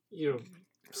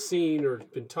seen or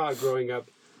been taught growing up,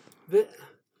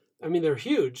 they're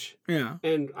huge. Yeah.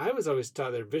 And I was always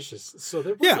taught they're vicious, so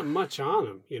there wasn't much on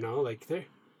them. Like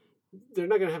they're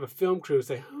not gonna have a film crew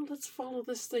say, "Oh, let's follow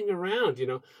this thing around."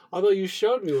 Although you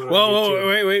showed me one. Well,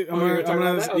 wait.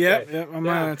 I'm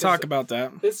gonna talk about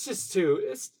that. It's just too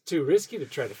risky to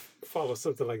try to follow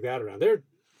something like that around. They're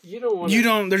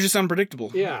just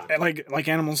unpredictable. Yeah. Like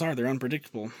animals are, they're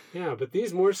unpredictable. Yeah, but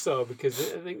these more so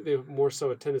because I think they have more so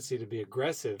a tendency to be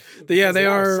aggressive. They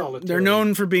are. They're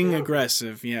known for being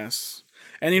aggressive, yes.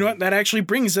 And you know what? That actually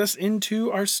brings us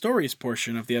into our stories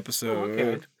portion of the episode. Oh,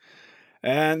 okay.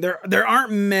 And there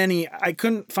aren't many. I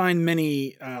couldn't find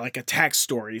many like attack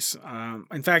stories.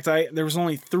 In fact, there was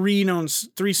only three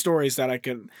stories that I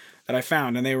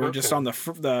found, and they were just on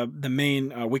the main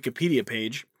Wikipedia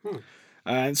page.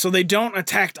 And so they don't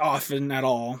attack often at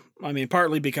all. I mean,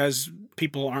 partly because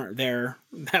people aren't there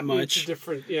that much. It's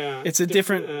different, yeah. It's a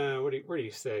different. Where do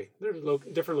you say? They're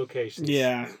different locations.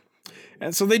 Yeah,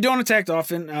 and so they don't attack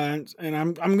often. And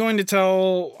I'm going to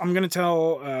tell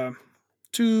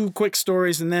two quick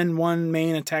stories and then one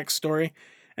main attack story,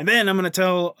 and then I'm going to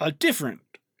tell a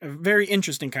very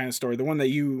interesting kind of story, the one that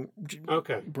you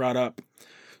brought up.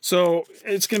 So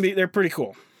they're pretty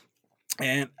cool,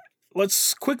 and.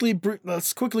 Let's quickly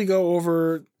go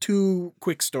over two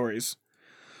quick stories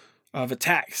of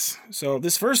attacks. So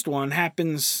this first one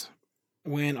happens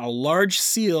when a large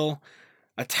seal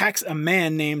attacks a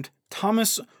man named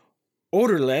Thomas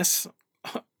Orderless.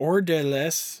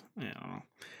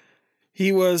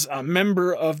 He was a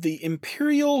member of the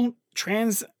Imperial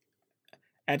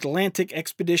Transatlantic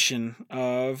Expedition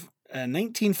of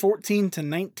 1914 to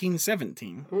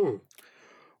 1917.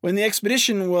 When the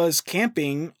expedition was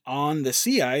camping on the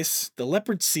sea ice, the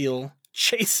leopard seal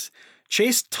chased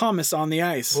Thomas on the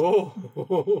ice.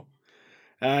 Oh.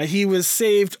 He was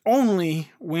saved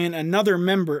only when another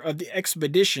member of the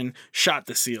expedition shot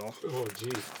the seal. Oh,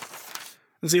 geez.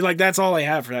 And see, that's all I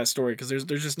have for that story, because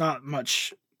there's just not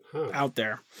much out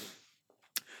there.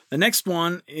 The next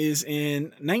one is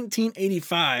in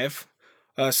 1985.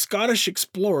 Scottish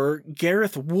explorer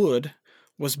Gareth Wood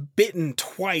was bitten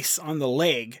twice on the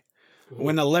leg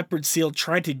when a leopard seal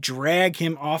tried to drag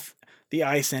him off the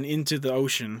ice and into the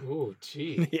ocean. Oh,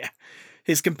 gee. Yeah.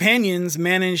 His companions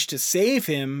managed to save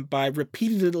him by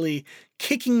repeatedly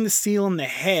kicking the seal in the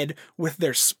head with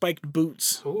their spiked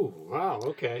boots. Oh, wow.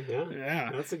 Okay. Yeah.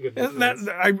 Yeah. That's a good That, defense.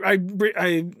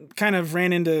 I kind of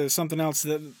ran into something else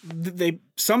that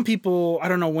some people, I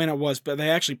don't know when it was, but they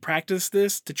actually practiced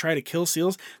this to try to kill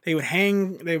seals. They would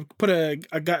put a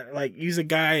guy, like use a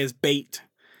guy as bait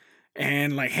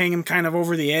and like hang him kind of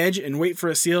over the edge and wait for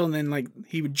a seal, and then like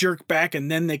he would jerk back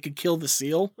and then they could kill the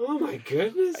seal. Oh my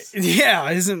goodness. Yeah,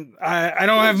 I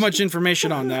don't have much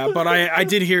information on that, but I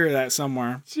did hear that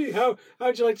somewhere. Gee, how'd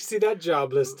you like to see that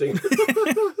job listing?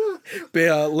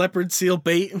 Leopard seal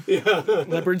bait. Yeah.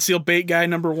 Leopard seal bait guy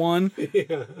number 1.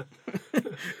 Yeah.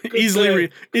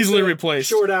 Easily replaced.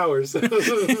 Short hours. All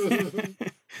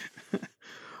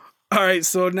right,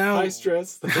 so now High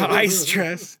stress. high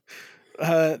stress.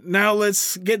 Now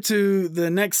let's get to the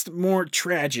next more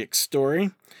tragic story.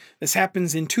 This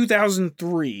happens in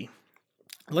 2003.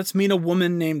 Let's meet a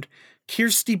woman named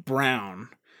Kirsty Brown.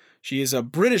 She is a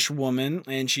British woman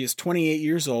and she is 28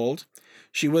 years old.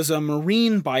 She was a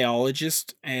marine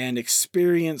biologist and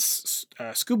experienced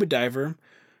scuba diver.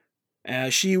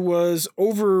 She was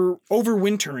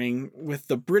overwintering with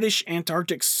the British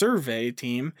Antarctic Survey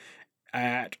team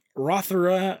at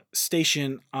Rothera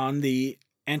Station on the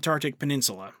Antarctic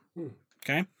Peninsula.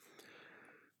 Okay.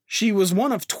 She was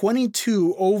one of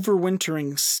 22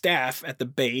 overwintering staff at the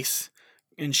base,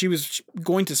 and she was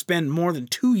going to spend more than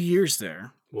 2 years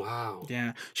there. Wow.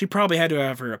 Yeah. She probably had to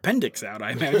have her appendix out,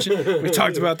 I imagine. We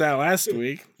talked about that last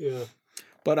week. Yeah.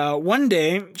 But one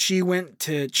day, she went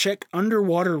to check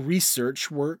underwater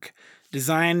research work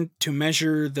designed to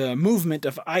measure the movement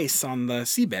of ice on the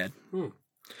seabed.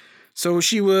 So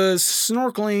she was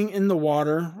snorkeling in the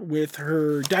water with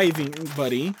her diving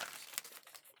buddy.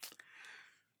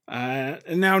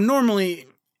 Now, normally,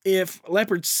 if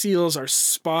leopard seals are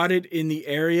spotted in the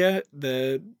area,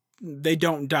 they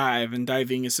don't dive, and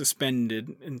diving is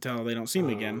suspended until they don't see them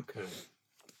again. Okay.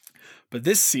 But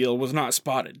this seal was not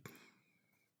spotted.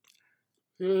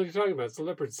 You know what you're talking about? It's a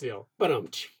leopard seal. But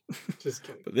just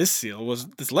kidding. But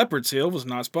this leopard seal was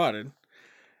not spotted.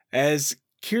 As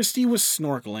Kirsty was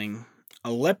snorkeling,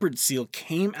 a leopard seal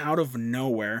came out of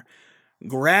nowhere,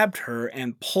 grabbed her,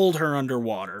 and pulled her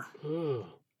underwater. Oh.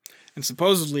 And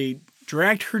supposedly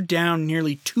dragged her down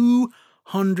nearly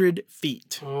 200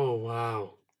 feet. Oh,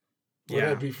 wow. Well, Yeah.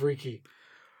 that'd be freaky.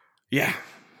 Yeah.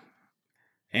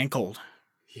 And cold.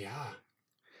 Yeah.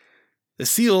 The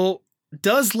seal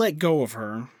does let go of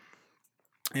her,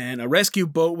 and a rescue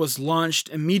boat was launched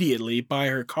immediately by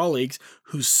her colleagues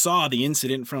who saw the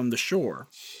incident from the shore.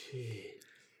 Gee.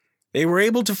 They were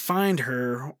able to find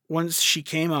her once she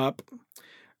came up.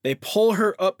 They pull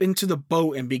her up into the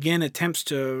boat and begin attempts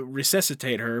to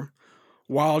resuscitate her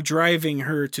while driving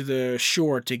her to the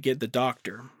shore to get the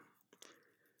doctor.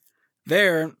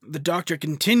 There, the doctor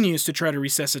continues to try to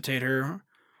resuscitate her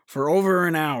for over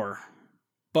an hour,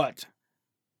 but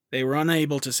they were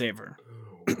unable to save her.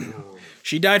 Oh, wow.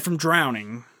 She died from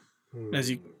drowning, as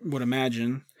you would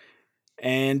imagine.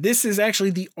 And this is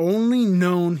actually the only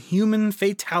known human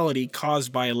fatality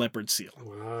caused by a leopard seal.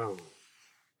 Wow.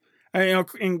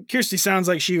 And Kirsty sounds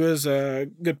like she was a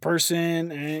good person,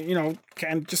 and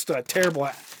kind of just a terrible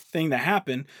thing that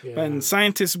happened. Yeah. And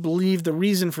scientists believe the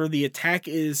reason for the attack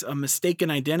is a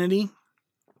mistaken identity.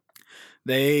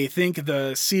 They think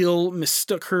the seal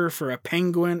mistook her for a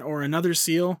penguin or another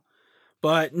seal,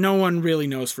 but no one really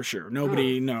knows for sure.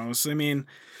 Nobody knows. I mean,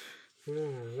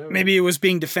 Yeah, maybe it was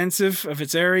being defensive of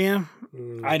its area.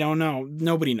 I don't know.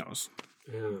 Nobody knows.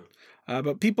 Yeah.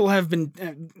 But people have been,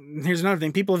 here's another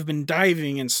thing, people have been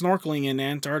diving and snorkeling in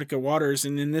Antarctica waters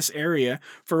and in this area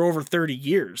for over 30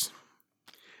 years.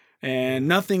 And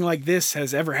nothing like this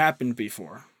has ever happened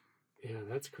before. Yeah,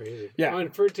 that's crazy. Yeah. Oh,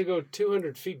 and for it to go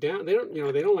 200 feet down, they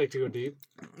don't like to go deep.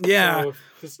 Yeah. So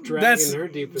if it's dragging her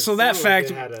deep. So that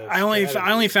fact, I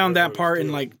only found that part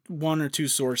in like one or two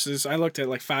sources. I looked at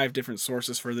like 5 different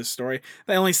sources for this story.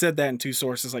 They only said that in 2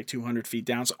 sources, like 200 feet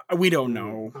down. So we don't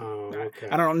know. Oh, okay.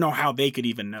 I don't know how they could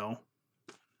even know.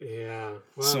 Yeah.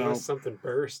 Well, So- unless something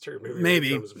burst or maybe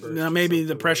Maybe, it burst no, or maybe the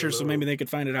something, I pressure, don't so know. maybe they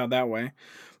could find it out that way.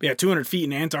 But yeah, 200 feet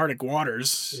in Antarctic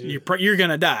waters, Yeah. you're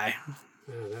gonna die.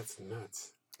 Yeah, that's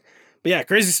nuts. But yeah,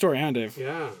 crazy story, huh, Dave?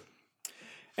 Yeah.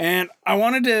 And I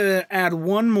wanted to add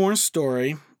one more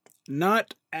story,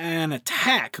 not an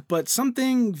attack, but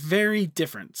something very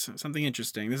different, something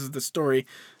interesting. This is the story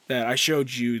that I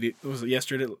showed you. Was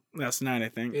it last night, I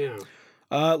think. Yeah.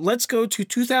 Let's go to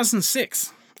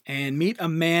 2006 and meet a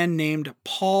man named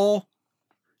Paul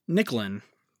Nicklin.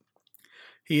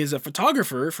 He is a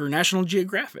photographer for National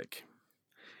Geographic.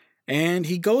 and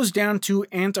he goes down to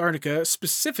Antarctica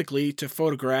specifically to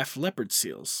photograph leopard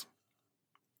seals.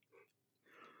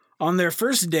 On their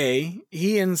first day,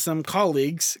 he and some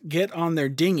colleagues get on their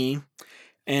dinghy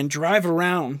and drive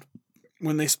around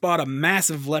when they spot a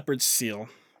massive leopard seal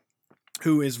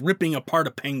who is ripping apart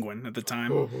a penguin at the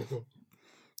time.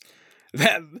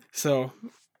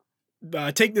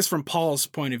 Take this from Paul's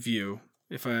point of view,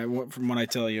 from what I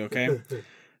tell you, okay?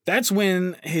 That's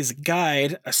when his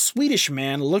guide, a Swedish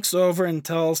man, looks over and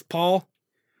tells Paul,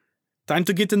 "Time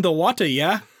to get in the water,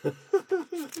 yeah?"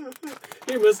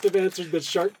 He must have answered the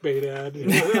shark bait ad or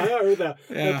the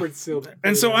leopard seal.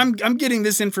 And so I'm getting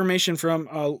this information from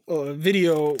a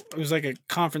video. It was like a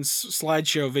conference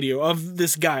slideshow video of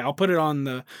this guy. I'll put it on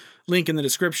the link in the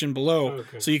description below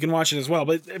so you can watch it as well.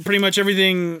 But pretty much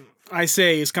everything I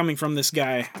say is coming from this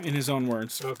guy in his own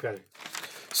words. Okay.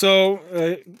 So,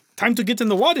 time to get in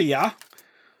the water, yeah?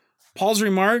 Paul's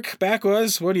remark back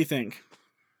was, what do you think?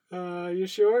 You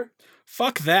sure?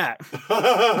 Fuck that.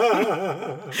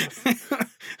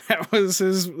 That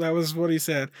was what he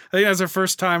said. I think that's our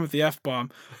first time with the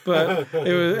F-bomb, but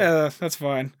it was, that's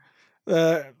fine.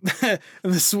 The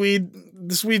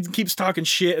Swede keeps talking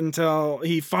shit until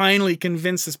he finally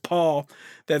convinces Paul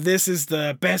that this is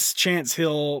the best chance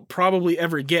he'll probably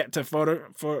ever get to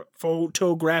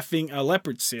photographing a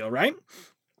leopard seal, right?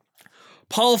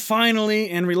 Paul finally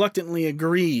and reluctantly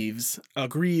agrees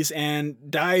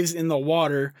and dives in the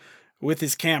water with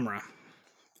his camera.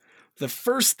 The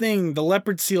first thing the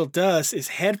leopard seal does is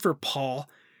head for Paul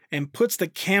and puts the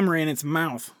camera in its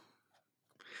mouth.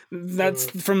 That's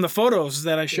from the photos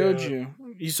that I showed you.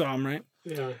 You saw him, right?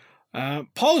 Yeah.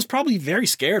 Paul is probably very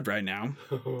scared right now.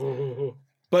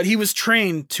 But he was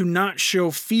trained to not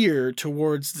show fear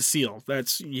towards the seal.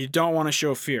 You don't want to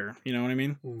show fear. You know what I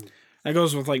mean? That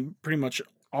goes with like pretty much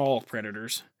all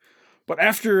predators. But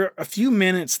after a few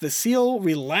minutes, the seal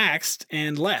relaxed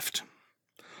and left.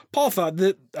 Paul thought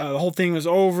that the whole thing was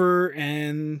over,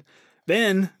 and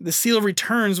then the seal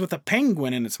returns with a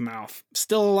penguin in its mouth,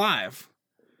 still alive.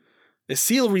 The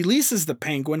seal releases the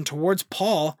penguin towards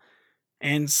Paul,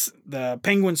 and the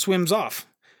penguin swims off.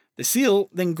 The seal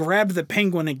then grabbed the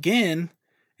penguin again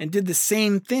and did the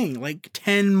same thing, like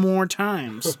 10 more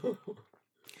times.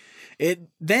 It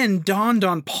then dawned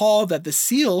on Paul that the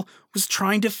seal was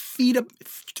trying to feed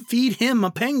him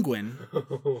a penguin.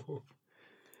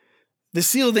 The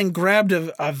seal then grabbed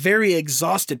a very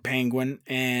exhausted penguin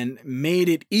and made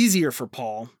it easier for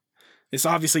Paul. This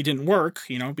obviously didn't work,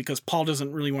 because Paul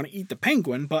doesn't really want to eat the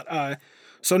penguin. But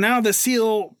so now the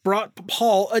seal brought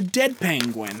Paul a dead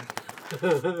penguin.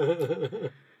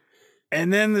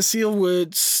 And then the seal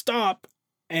would stop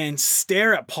and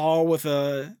stare at Paul with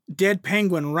a dead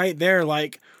penguin right there,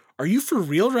 like, "Are you for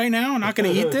real right now? I'm not going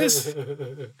to eat this?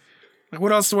 Like,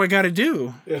 what else do I got to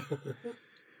do?" Yeah.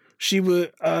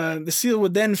 The seal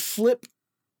would then flip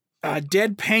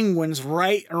dead penguins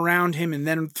right around him and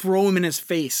then throw him in his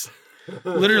face.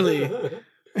 Literally.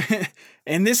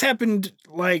 And this happened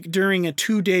like during a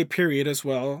 2-day period as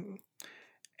well.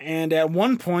 And at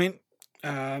one point,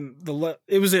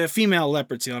 it was a female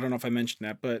leopard seal. I don't know if I mentioned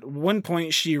that, but at one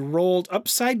point she rolled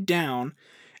upside down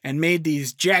and made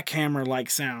these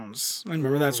jackhammer-like sounds. I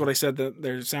remember that's what I said that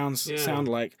their sounds sound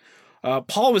like.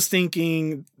 Paul was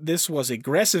thinking this was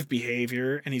aggressive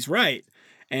behavior, and he's right,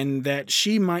 and that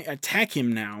she might attack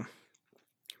him now.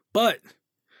 But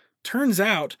turns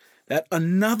out that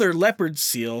another leopard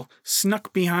seal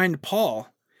snuck behind Paul,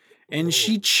 and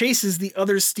she chases the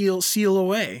other seal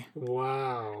away.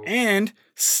 Wow. And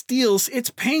steals its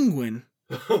penguin.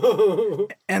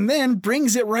 And then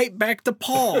brings it right back to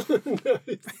Paul.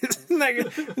 Isn't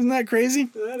that crazy?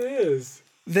 That is.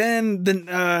 Then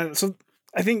so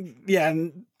I think,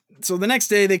 so the next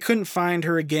day they couldn't find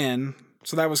her again.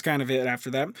 So that was kind of it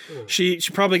after that. She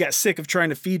probably got sick of trying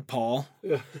to feed Paul.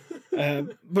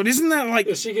 But isn't that like...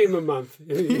 Yeah, she gave him a month.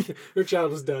 Her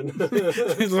child was done.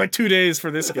 It was like 2 days for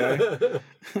this guy.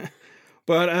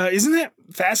 But isn't that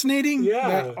fascinating? Yeah.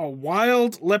 That a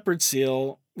wild leopard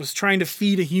seal was trying to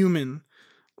feed a human.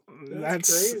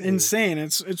 That's crazy. Insane.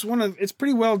 It's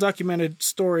pretty well documented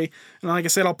story. And like I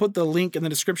said, I'll put the link in the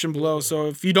description below. So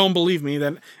if you don't believe me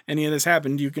that any of this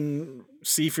happened, you can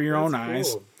see for your own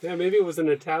eyes. Cool. Yeah, maybe it was an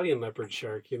Italian leopard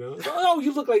shark, Oh,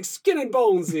 you look like skin and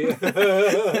bones.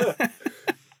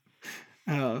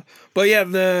 But yeah,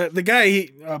 the guy,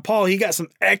 Paul, he got some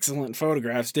excellent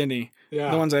photographs, didn't he? Yeah.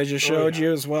 The ones I just showed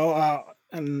you as well.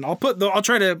 And I'll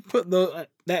try to put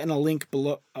that in a link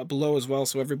below as well,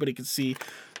 so everybody can see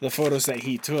the photos that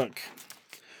he took.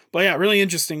 But yeah, really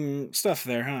interesting stuff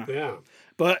there, huh? Yeah.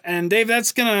 And Dave,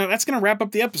 that's gonna wrap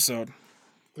up the episode.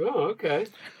 Oh, okay.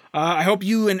 I hope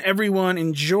you and everyone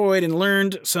enjoyed and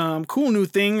learned some cool new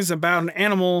things about an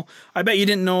animal I bet you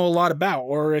didn't know a lot about,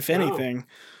 or if anything.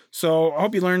 So I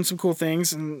hope you learned some cool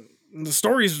things, and the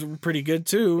stories were pretty good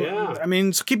too. Yeah. I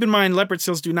mean, so keep in mind, leopard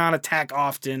seals do not attack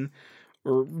often,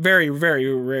 or very,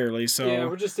 very rarely. So Yeah,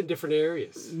 we're just in different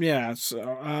areas. yeah,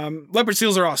 so leopard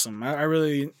seals are awesome. I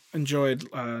really enjoyed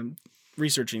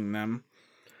researching them.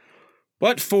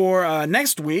 But for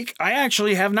next week, I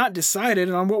actually have not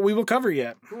decided on what we will cover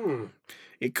yet.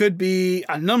 It could be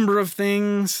a number of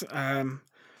things. I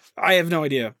have no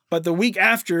idea. But the week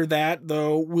after that,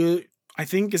 though, I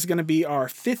think is going to be our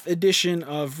 5th edition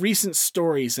of Recent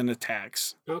Stories and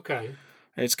Attacks. Okay.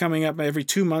 It's coming up every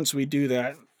 2 months we do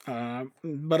that.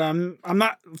 But I'm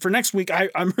not for next week.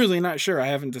 I'm really not sure. I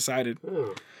haven't decided.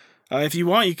 If you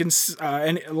want, you can,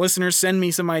 and listeners, send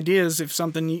me some ideas if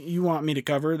something you want me to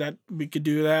cover. That we could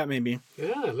do that maybe.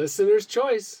 Yeah, listener's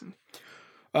choice.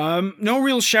 No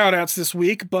real shout outs this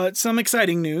week, but some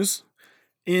exciting news.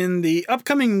 In the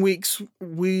upcoming weeks,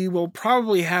 we will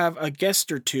probably have a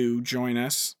guest or two join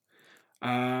us.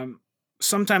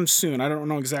 Sometime soon. I don't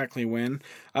know exactly when.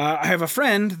 I have a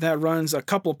friend that runs a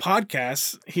couple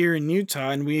podcasts here in Utah,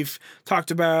 and we've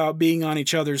talked about being on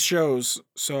each other's shows.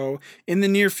 So in the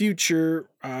near future,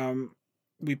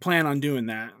 we plan on doing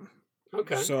that.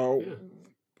 Okay. So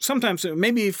sometime soon,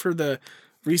 maybe for the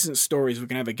Recent Stories, we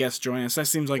can have a guest join us. That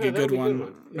seems like a good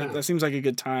one. Yeah. That seems like a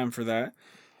good time for that.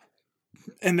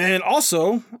 And then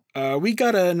also, we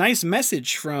got a nice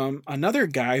message from another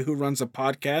guy who runs a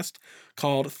podcast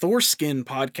called Thorskin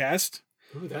Podcast.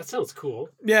 Ooh, that sounds cool.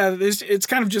 Yeah, it's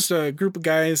kind of just a group of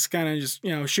guys kind of just,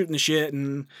 shooting the shit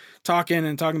and talking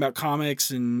about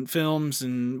comics and films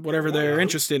and whatever they're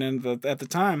interested in at the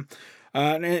time.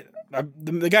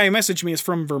 The guy who messaged me is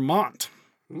from Vermont.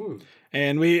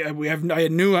 And I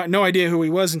had no idea who he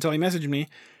was until he messaged me.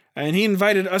 And he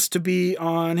invited us to be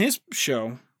on his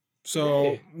show.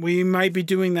 So we might be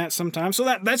doing that sometime.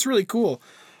 So that's really cool.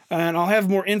 And I'll have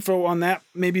more info on that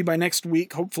maybe by next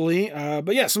week, hopefully.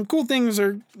 But yeah, some cool things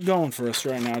are going for us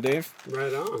right now, Dave.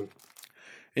 Right on.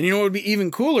 And you know what would be even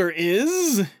cooler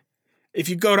is if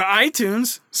you go to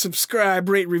iTunes, subscribe,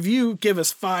 rate, review, give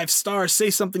us 5 stars, say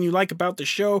something you like about the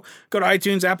show. Go to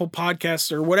iTunes, Apple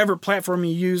Podcasts, or whatever platform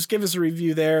you use. Give us a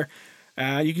review there.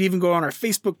 You can even go on our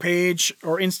Facebook page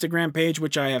or Instagram page,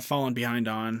 which I have fallen behind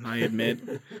on, I admit.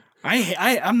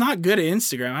 I'm not good at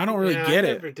Instagram. I don't really get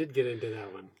it. I never did get into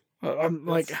that one.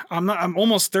 I'm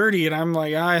almost 30 and I'm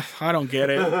like, I don't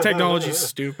get it. Technology's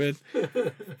stupid.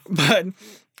 But,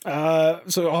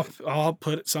 so I'll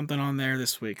put something on there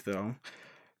this week though.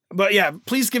 But yeah,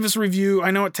 please give us a review.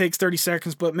 I know it takes 30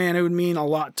 seconds, but man, it would mean a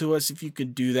lot to us if you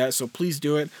could do that. So please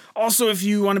do it. Also, if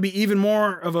you want to be even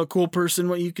more of a cool person,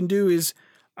 what you can do is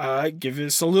give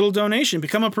us a little donation.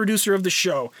 Become a producer of the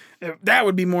show. That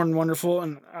would be more than wonderful.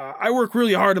 And I work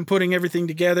really hard on putting everything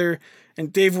together.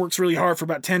 And Dave works really hard for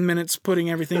about 10 minutes putting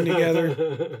everything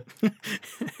together.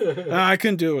 I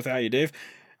couldn't do it without you, Dave.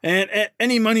 And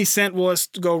any money sent will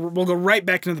go right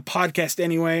back into the podcast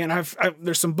anyway. And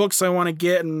there's some books I want to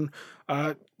get, and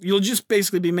you'll just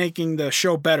basically be making the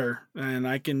show better, and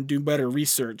I can do better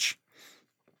research.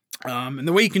 And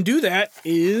the way you can do that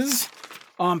is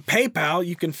on PayPal.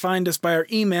 You can find us by our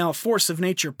email,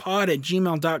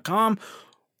 forceofnaturepod@gmail.com,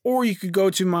 or you could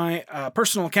go to my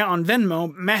personal account on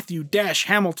Venmo,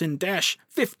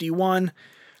 Matthew-Hamilton-51.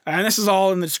 And this is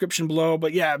all in the description below,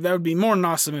 but yeah, that would be more than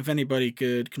awesome if anybody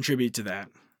could contribute to that.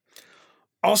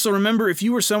 Also, remember, if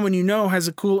you or someone you know has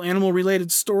a cool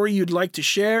animal-related story you'd like to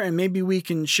share, and maybe we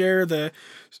can share the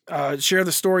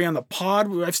story on the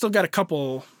pod. I've still got a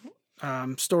couple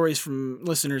stories from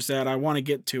listeners that I want to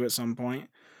get to at some point.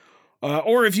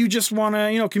 Or if you just want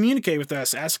to, communicate with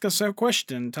us, ask us a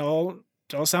question, tell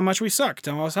us how much we suck,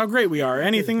 tell us how great we are,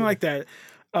 anything like that.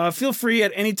 Feel free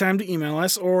at any time to email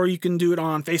us, or you can do it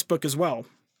on Facebook as well.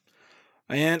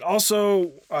 And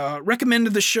also,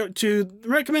 recommend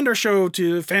our show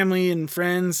to family and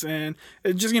friends, and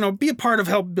just be a part of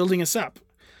help building us up.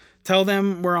 Tell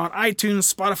them we're on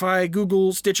iTunes, Spotify,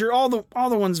 Google, Stitcher, all the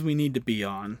ones we need to be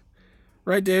on.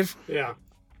 Right, Dave? Yeah.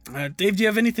 Dave, do you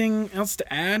have anything else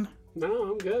to add?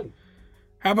 No, I'm good.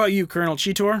 How about you, Colonel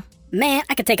Cheetor? Man,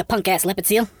 I could take a punk-ass leopard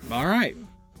seal. All right.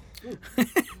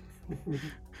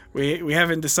 We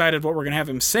haven't decided what we're going to have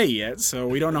him say yet, so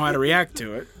we don't know how to react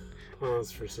to it.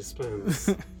 Pause for suspense.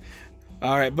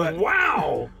 All right, but...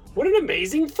 Wow! What an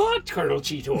amazing thought, Colonel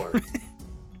Cheetor.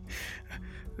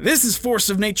 This is Force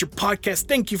of Nature Podcast.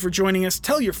 Thank you for joining us.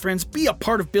 Tell your friends, be a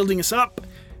part of building us up,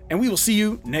 and we will see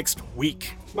you next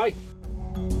week. Bye.